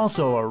 and I'm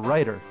also a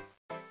writer.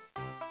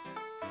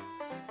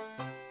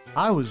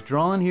 I was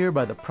drawn here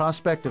by the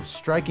prospect of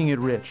striking it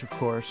rich, of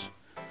course.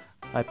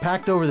 I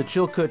packed over the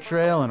Chilkoot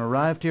Trail and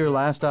arrived here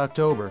last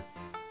October.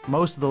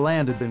 Most of the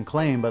land had been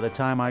claimed by the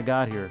time I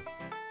got here.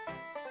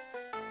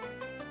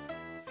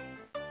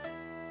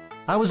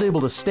 I was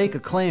able to stake a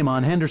claim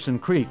on Henderson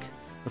Creek,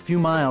 a few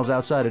miles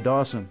outside of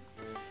Dawson.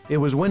 It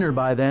was winter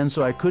by then,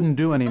 so I couldn't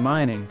do any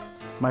mining.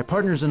 My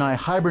partners and I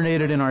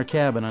hibernated in our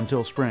cabin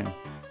until spring.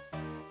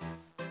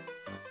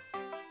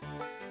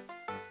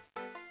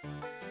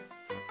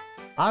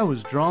 I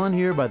was drawn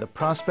here by the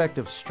prospect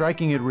of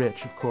striking it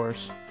rich, of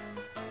course.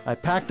 I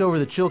packed over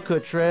the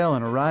Chilkoot Trail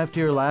and arrived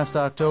here last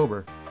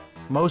October.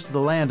 Most of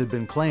the land had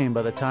been claimed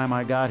by the time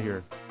I got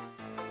here.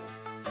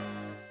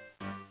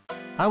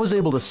 I was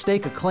able to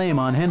stake a claim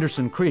on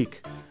Henderson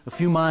Creek, a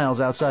few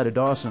miles outside of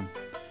Dawson.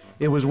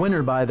 It was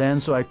winter by then,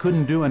 so I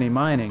couldn't do any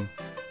mining.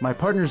 My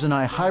partners and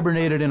I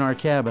hibernated in our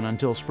cabin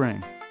until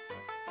spring.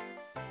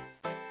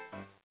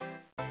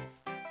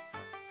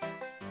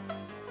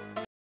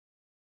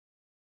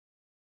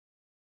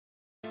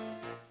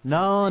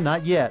 No,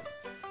 not yet.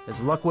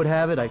 As luck would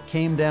have it, I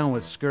came down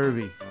with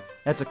scurvy.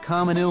 That's a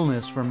common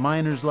illness for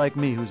miners like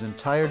me whose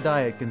entire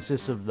diet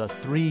consists of the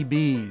 3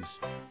 B's: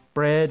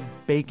 bread,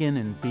 bacon,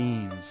 and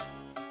beans.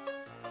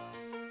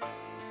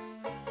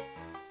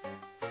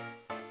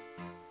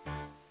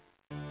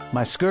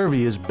 My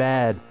scurvy is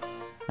bad.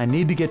 I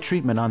need to get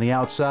treatment on the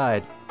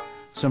outside.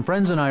 Some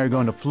friends and I are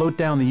going to float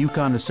down the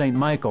Yukon to St.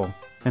 Michael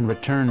and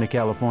return to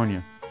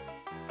California.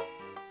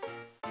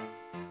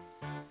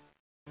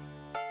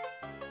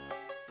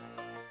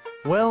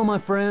 Well, my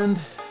friend,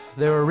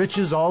 there are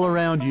riches all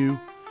around you.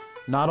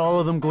 Not all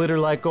of them glitter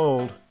like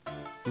gold.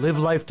 Live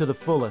life to the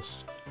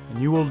fullest,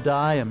 and you will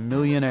die a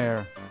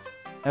millionaire.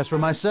 As for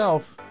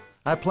myself,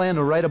 I plan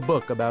to write a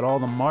book about all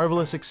the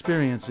marvelous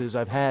experiences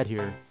I've had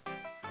here.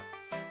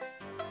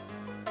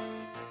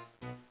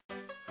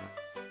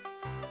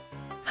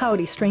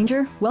 Howdy,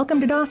 stranger.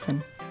 Welcome to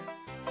Dawson.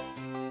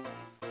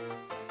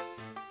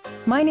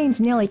 My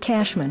name's Nellie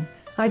Cashman.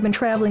 I've been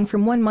traveling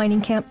from one mining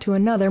camp to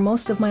another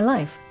most of my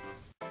life.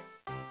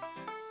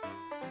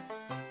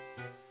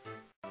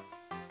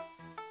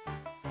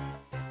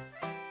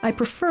 I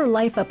prefer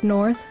life up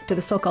north to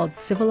the so-called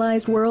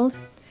civilized world.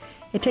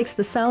 It takes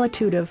the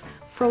solitude of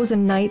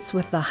frozen nights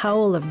with the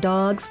howl of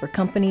dogs for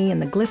company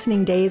and the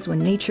glistening days when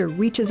nature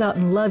reaches out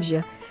and loves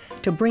you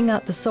to bring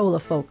out the soul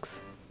of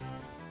folks.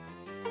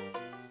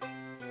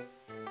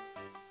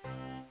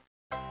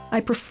 I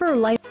prefer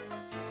life.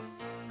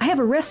 I have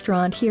a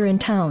restaurant here in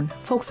town.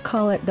 Folks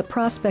call it the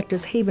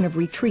Prospector's Haven of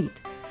Retreat.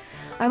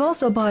 I've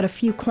also bought a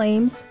few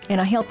claims, and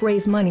I help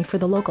raise money for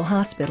the local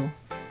hospital.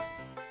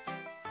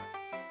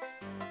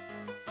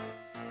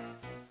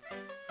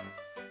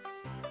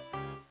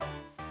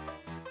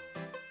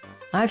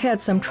 I've had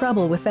some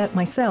trouble with that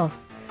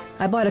myself.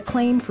 I bought a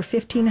claim for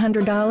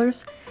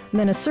 $1,500, and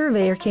then a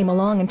surveyor came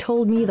along and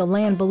told me the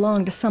land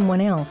belonged to someone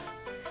else.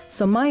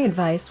 So my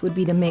advice would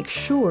be to make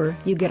sure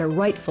you get a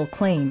rightful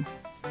claim.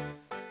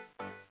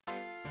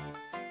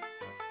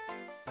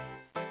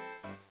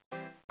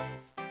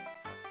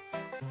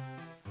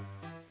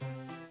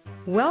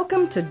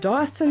 Welcome to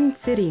Dawson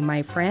City,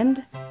 my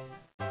friend.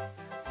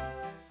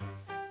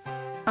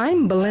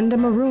 I'm Belinda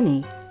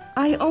Maroney.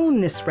 I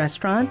own this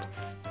restaurant,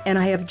 and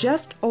I have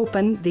just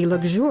opened the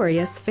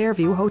luxurious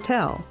Fairview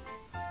Hotel.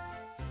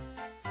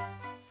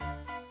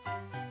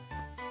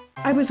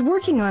 I was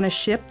working on a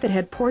ship that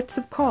had ports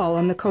of call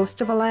on the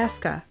coast of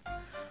Alaska.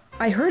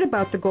 I heard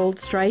about the gold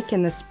strike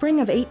in the spring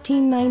of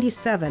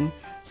 1897,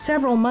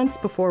 several months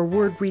before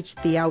word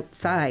reached the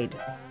outside.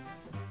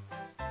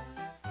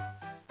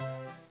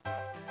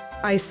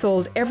 I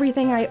sold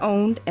everything I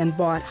owned and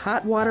bought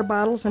hot water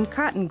bottles and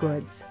cotton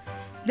goods.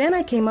 Then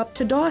I came up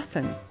to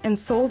Dawson and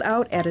sold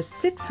out at a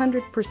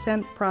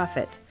 600%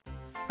 profit.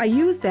 I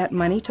used that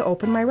money to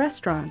open my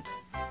restaurant.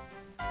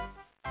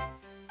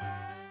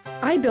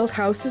 I built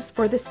houses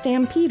for the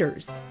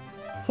stampeders.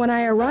 When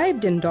I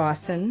arrived in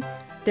Dawson,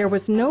 there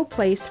was no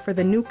place for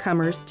the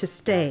newcomers to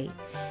stay,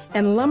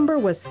 and lumber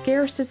was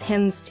scarce as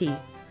hen's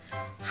teeth.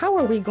 How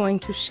are we going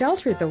to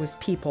shelter those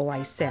people,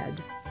 I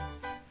said.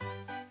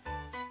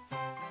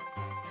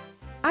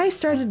 I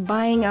started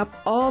buying up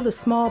all the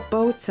small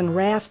boats and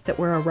rafts that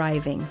were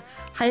arriving,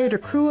 hired a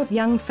crew of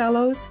young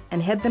fellows,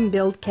 and had them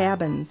build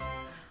cabins.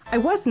 I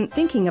wasn't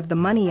thinking of the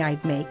money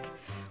I'd make.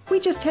 We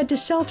just had to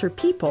shelter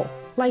people,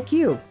 like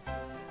you.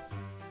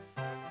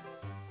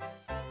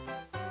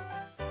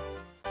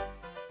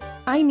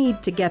 I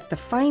need to get the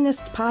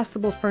finest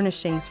possible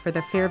furnishings for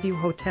the Fairview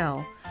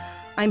Hotel.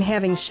 I'm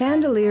having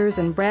chandeliers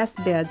and brass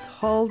beds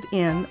hauled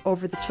in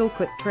over the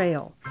Chilkoot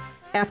Trail.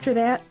 After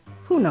that,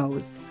 who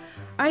knows?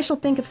 I shall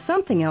think of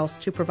something else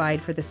to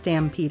provide for the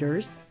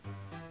stampeders.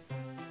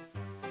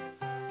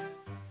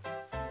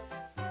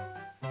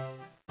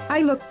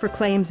 I look for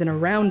claims in a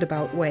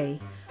roundabout way.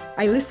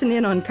 I listen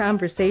in on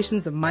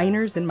conversations of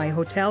miners in my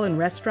hotel and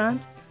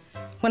restaurant.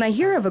 When I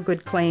hear of a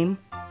good claim,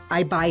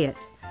 I buy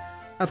it.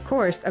 Of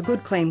course, a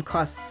good claim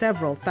costs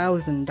several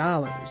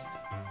 $1,000s.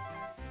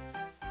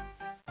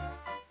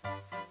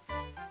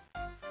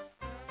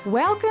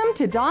 Welcome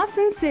to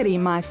Dawson City,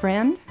 my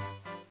friend.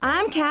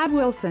 I'm Cad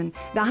Wilson,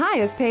 the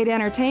highest paid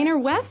entertainer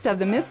west of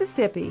the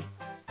Mississippi.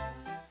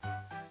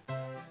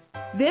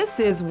 This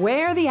is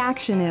where the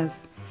action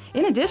is.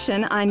 In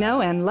addition, I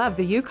know and love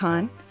the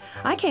Yukon.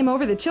 I came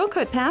over the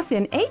Chilkoot Pass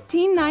in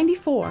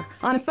 1894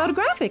 on a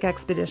photographic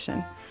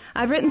expedition.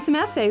 I've written some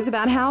essays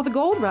about how the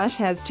gold rush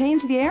has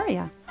changed the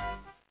area.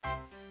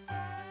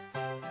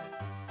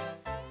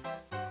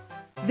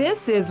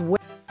 This is where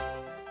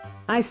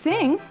I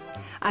sing,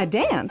 I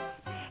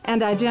dance,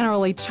 and I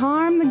generally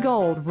charm the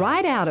gold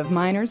right out of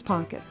miners'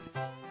 pockets.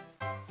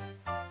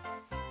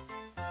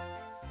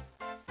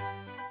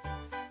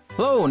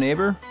 Hello,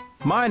 neighbor.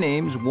 My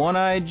name's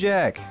One-Eyed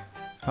Jack.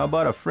 How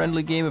about a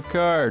friendly game of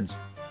cards?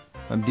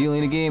 I'm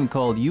dealing a game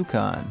called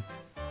Yukon.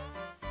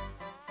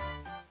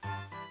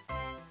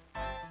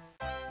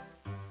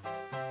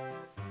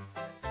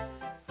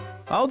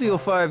 I'll deal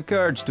 5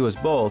 cards to us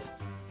both.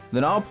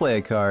 Then I'll play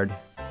a card.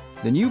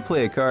 Then you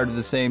play a card of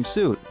the same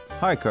suit.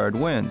 High card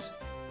wins.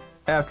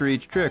 After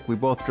each trick, we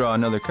both draw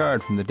another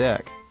card from the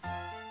deck.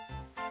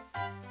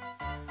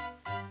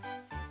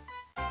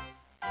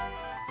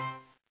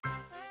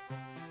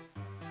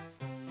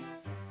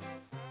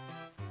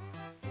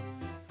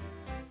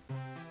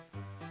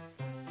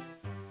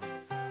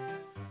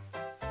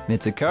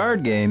 It's a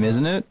card game,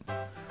 isn't it?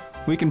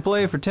 We can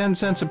play for 10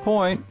 cents a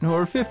point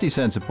or 50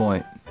 cents a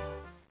point.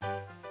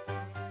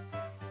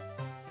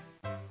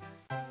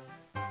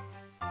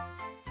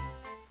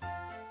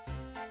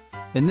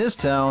 In this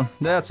town,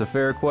 that's a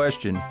fair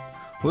question.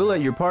 We'll let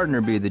your partner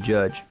be the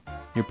judge.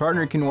 Your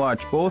partner can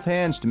watch both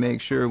hands to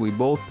make sure we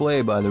both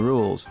play by the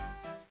rules.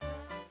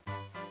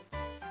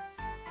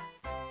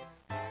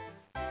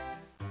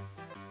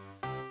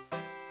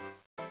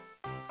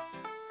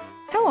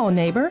 Hello,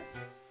 neighbor.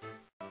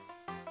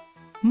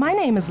 My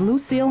name is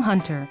Lucille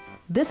Hunter.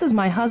 This is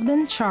my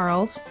husband,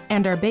 Charles,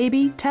 and our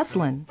baby,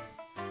 Teslin.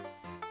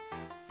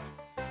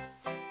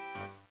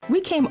 We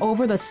came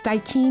over the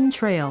Yukon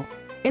Trail.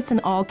 It's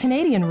an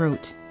all-Canadian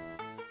route.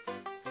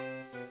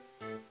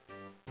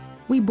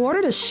 We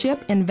boarded a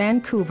ship in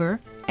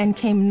Vancouver and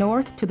came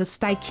north to the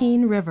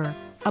Yukon River,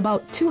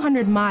 about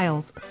 200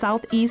 miles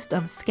southeast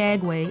of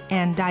Skagway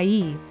and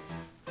Dyea.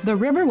 The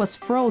river was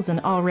frozen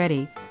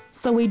already,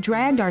 so we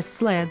dragged our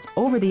sleds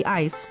over the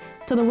ice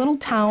to the little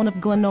town of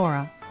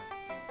Glenora.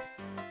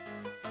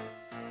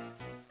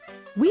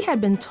 We had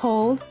been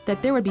told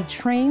that there would be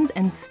trains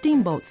and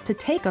steamboats to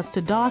take us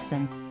to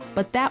Dawson,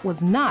 but that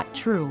was not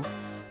true.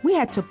 We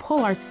had to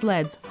pull our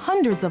sleds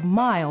hundreds of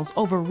miles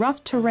over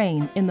rough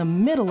terrain in the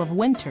middle of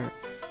winter.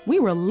 We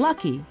were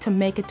lucky to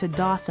make it to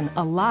Dawson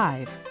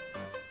alive.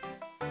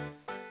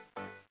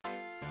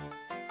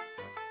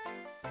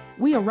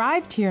 We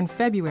arrived here in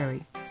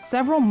February,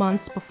 several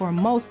months before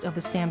most of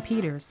the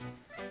stampeders.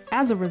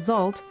 As a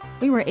result,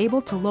 we were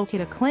able to locate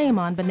a claim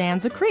on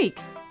Bonanza Creek.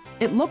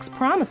 It looks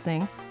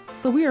promising,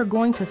 so we are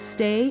going to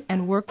stay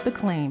and work the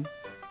claim.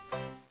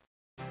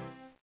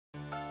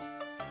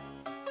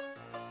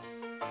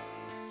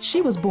 She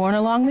was born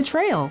along the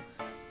trail.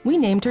 We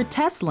named her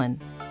Teslin,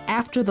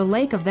 after the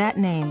lake of that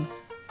name.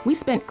 We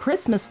spent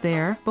Christmas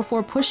there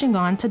before pushing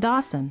on to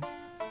Dawson.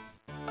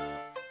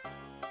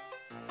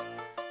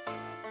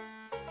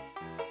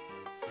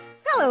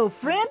 Hello,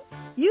 friend.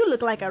 You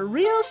look like a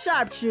real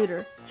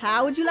sharpshooter.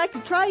 How would you like to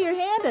try your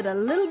hand at a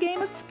little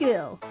game of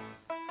skill?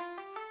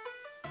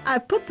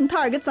 I've put some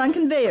targets on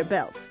conveyor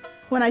belts.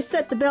 When I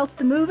set the belts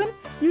to moving,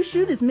 you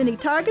shoot as many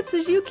targets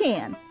as you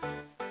can.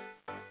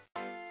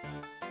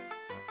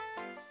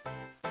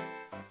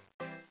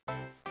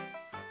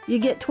 You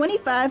get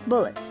 25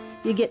 bullets.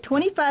 You get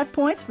 25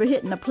 points for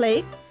hitting a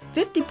plate,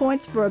 50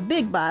 points for a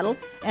big bottle,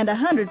 and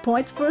 100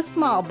 points for a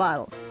small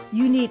bottle.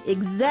 You need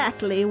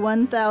exactly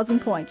 1,000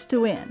 points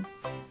to win.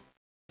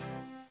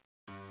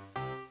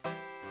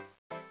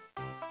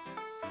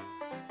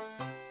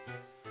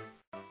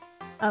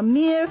 A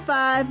mere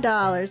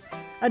 $5.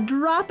 A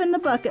drop in the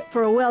bucket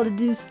for a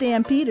well-to-do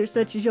stampeder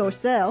such as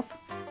yourself.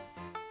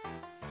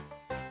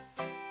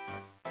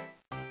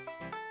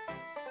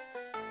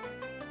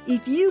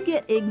 If you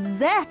get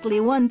exactly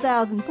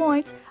 1,000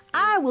 points,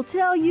 I will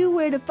tell you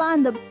where to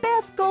find the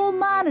best gold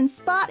mining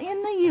spot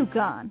in the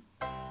Yukon.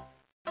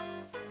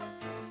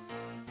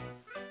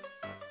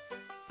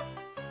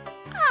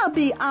 I'll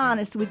be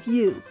honest with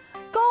you.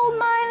 Gold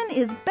mining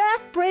is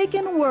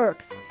back-breaking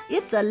work.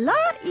 It's a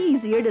lot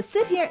easier to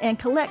sit here and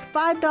collect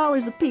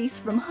 $5 apiece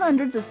from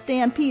hundreds of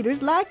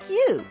stampeders like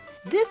you.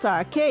 This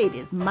arcade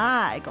is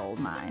my gold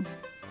mine.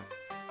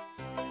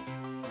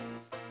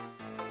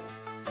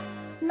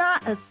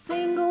 Not a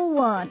single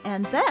one,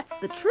 and that's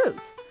the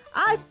truth.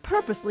 I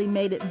purposely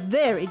made it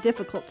very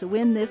difficult to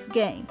win this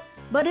game.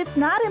 But it's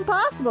not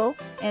impossible,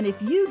 and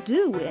if you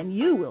do win,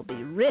 you will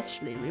be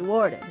richly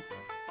rewarded.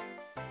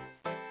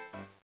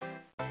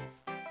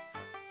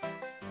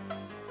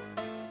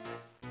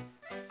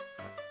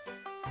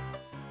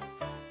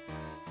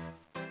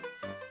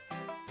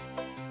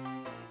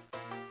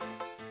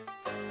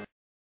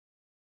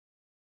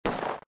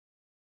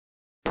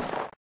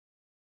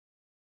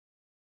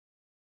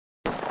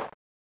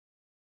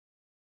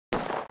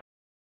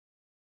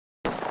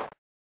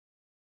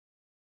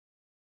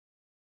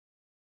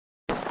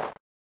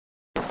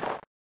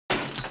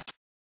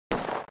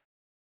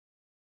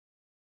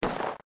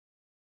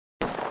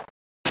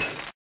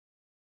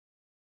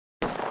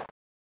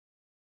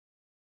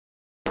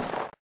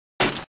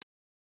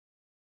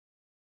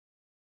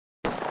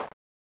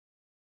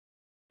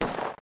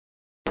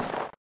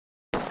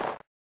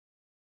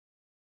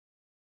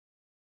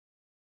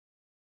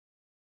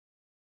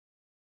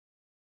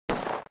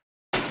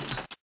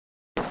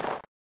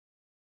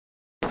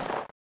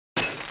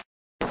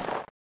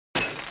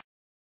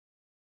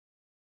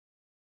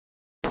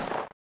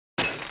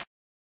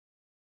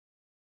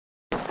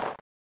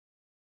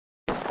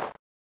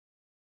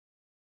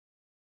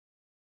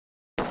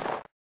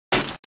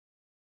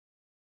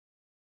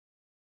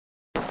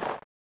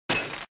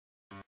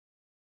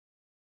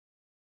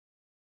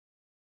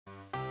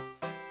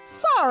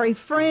 Sorry,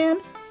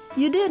 friend.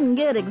 You didn't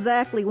get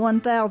exactly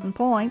 1,000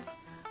 points.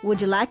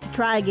 Would you like to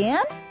try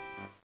again?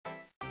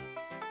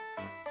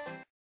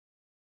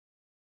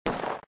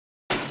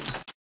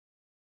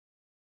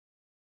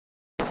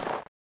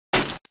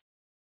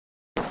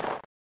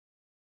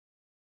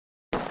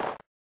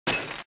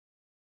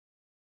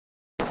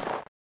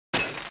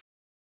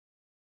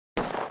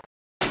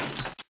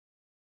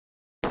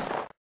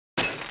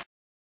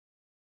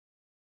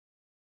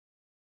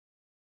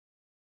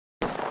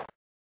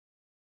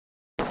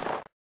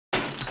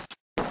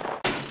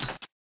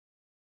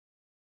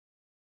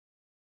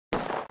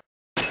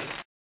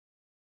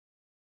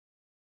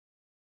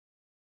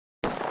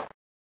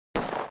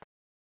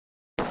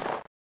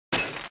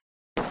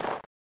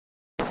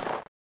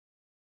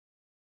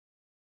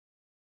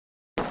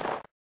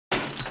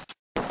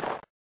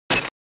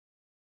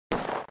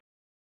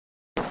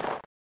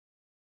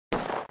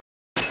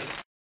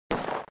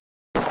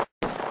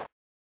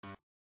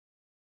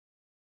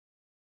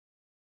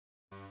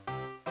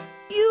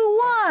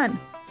 You won!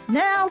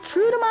 Now,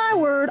 true to my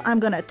word, I'm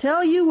going to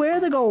tell you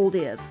where the gold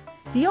is.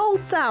 The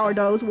old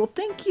sourdoughs will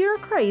think you're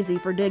crazy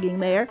for digging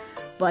there,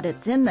 but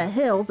it's in the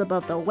hills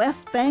above the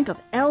west bank of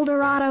El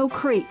Dorado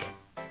Creek.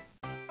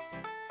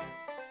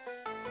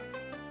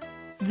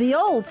 The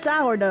old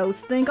sourdoughs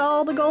think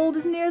all the gold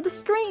is near the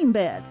stream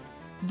beds.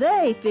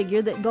 They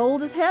figure that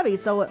gold is heavy,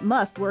 so it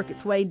must work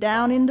its way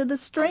down into the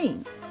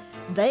streams.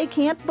 They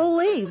can't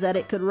believe that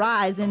it could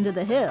rise into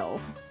the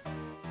hills.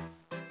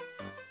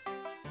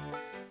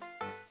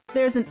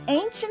 There's an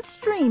ancient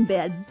stream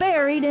bed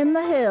buried in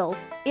the hills.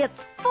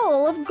 It's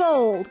full of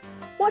gold.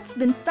 What's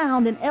been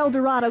found in El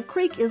Dorado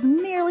Creek is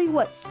merely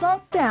what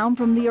sunk down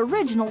from the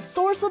original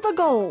source of the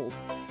gold.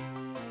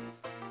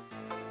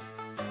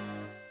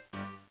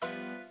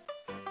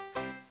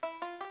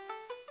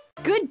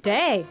 Good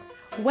day.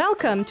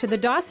 Welcome to the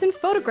Dawson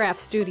Photograph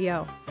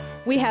Studio.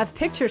 We have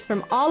pictures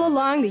from all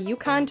along the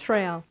Yukon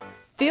Trail.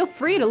 Feel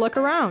free to look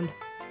around.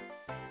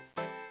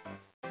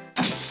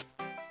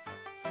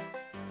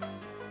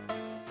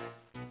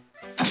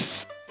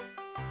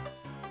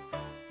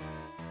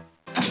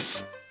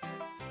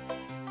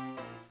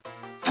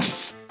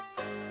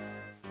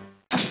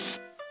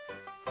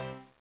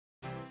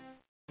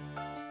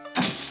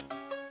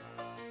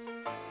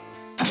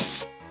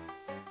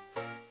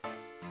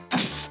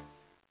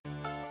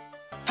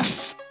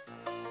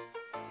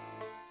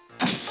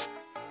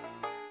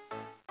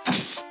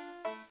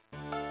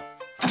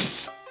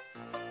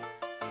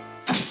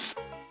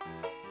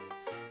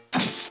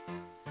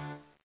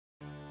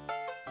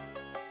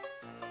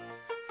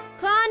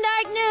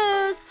 Klondike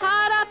news,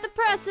 hot off the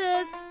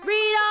presses.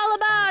 Read all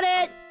about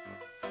it.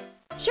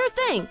 Sure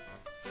thing.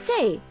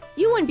 Say,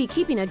 you wouldn't be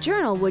keeping a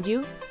journal, would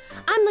you?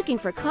 I'm looking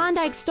for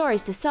Klondike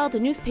stories to sell to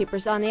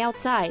newspapers on the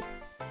outside.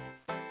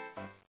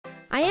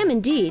 I am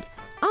indeed.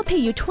 I'll pay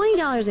you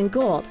 $20 in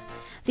gold.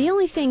 The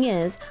only thing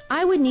is,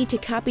 I would need to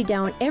copy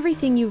down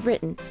everything you've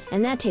written,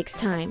 and that takes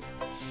time.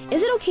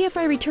 Is it okay if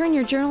I return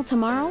your journal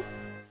tomorrow?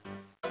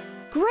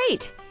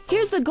 Great!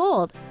 Here's the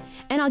gold,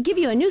 and I'll give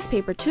you a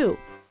newspaper too.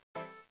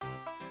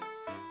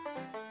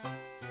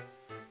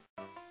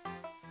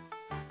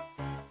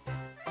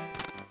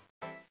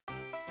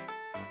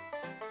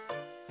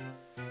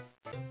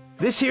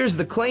 This here's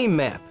the claim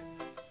map.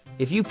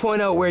 If you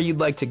point out where you'd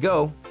like to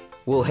go,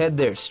 we'll head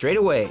there straight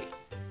away.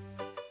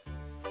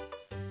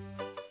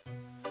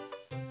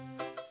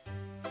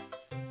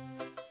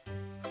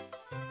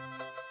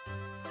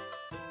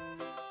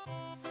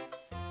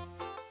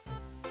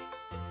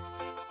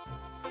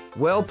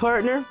 Well,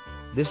 partner,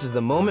 this is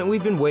the moment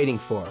we've been waiting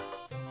for.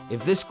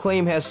 If this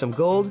claim has some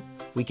gold,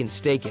 we can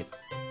stake it.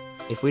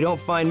 If we don't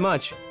find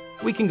much,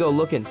 we can go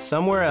looking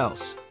somewhere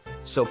else.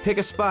 So pick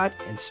a spot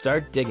and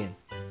start digging.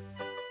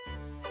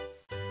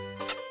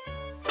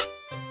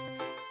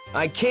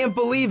 I can't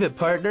believe it,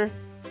 partner.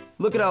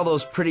 Look at all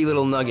those pretty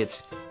little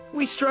nuggets.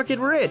 We struck it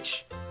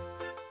rich.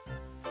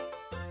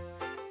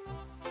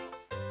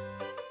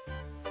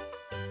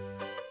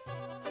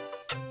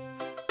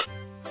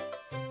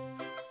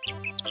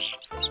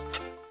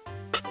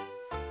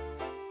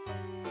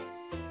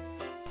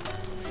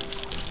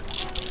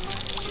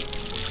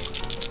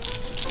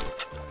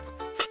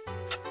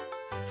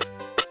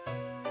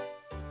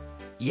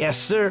 Yes,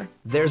 sir.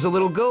 There's a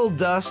little gold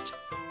dust.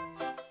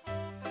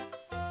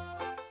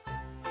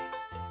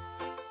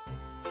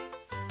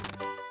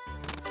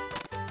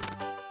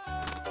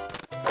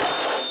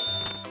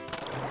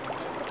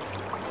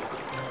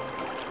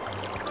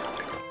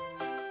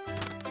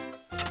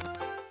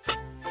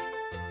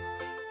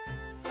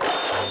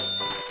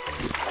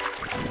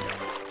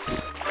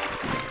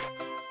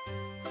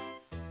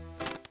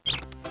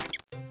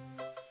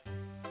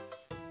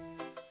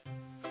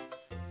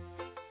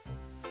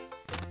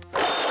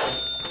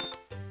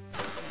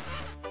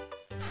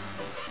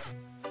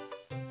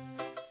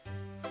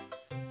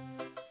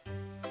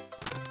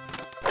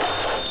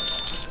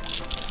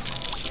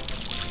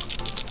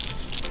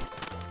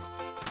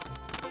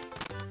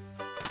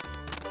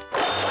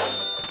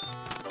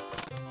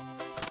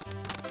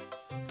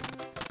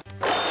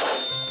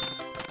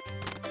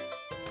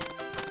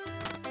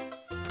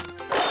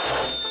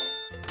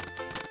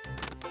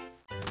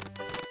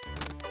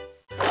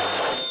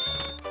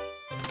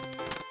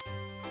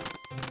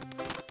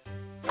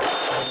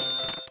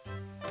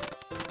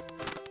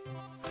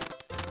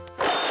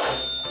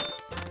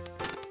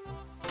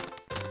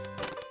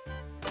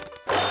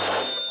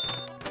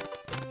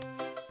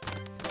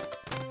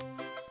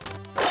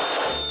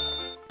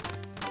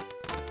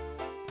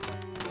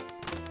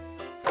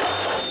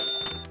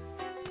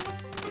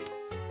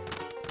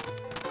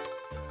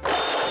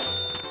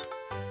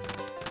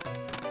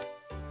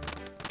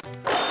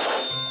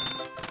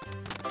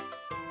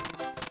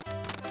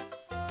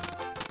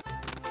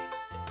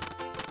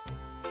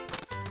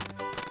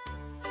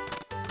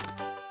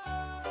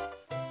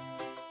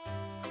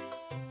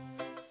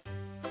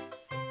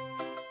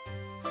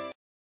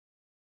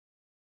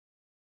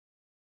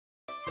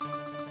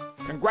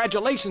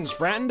 Congratulations,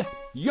 friend.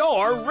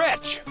 You're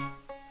rich.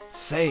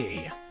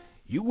 Say,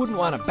 you wouldn't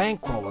want to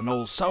bankroll an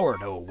old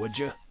sourdough, would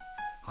you?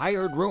 I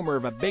heard rumor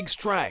of a big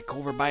strike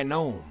over by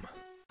Nome.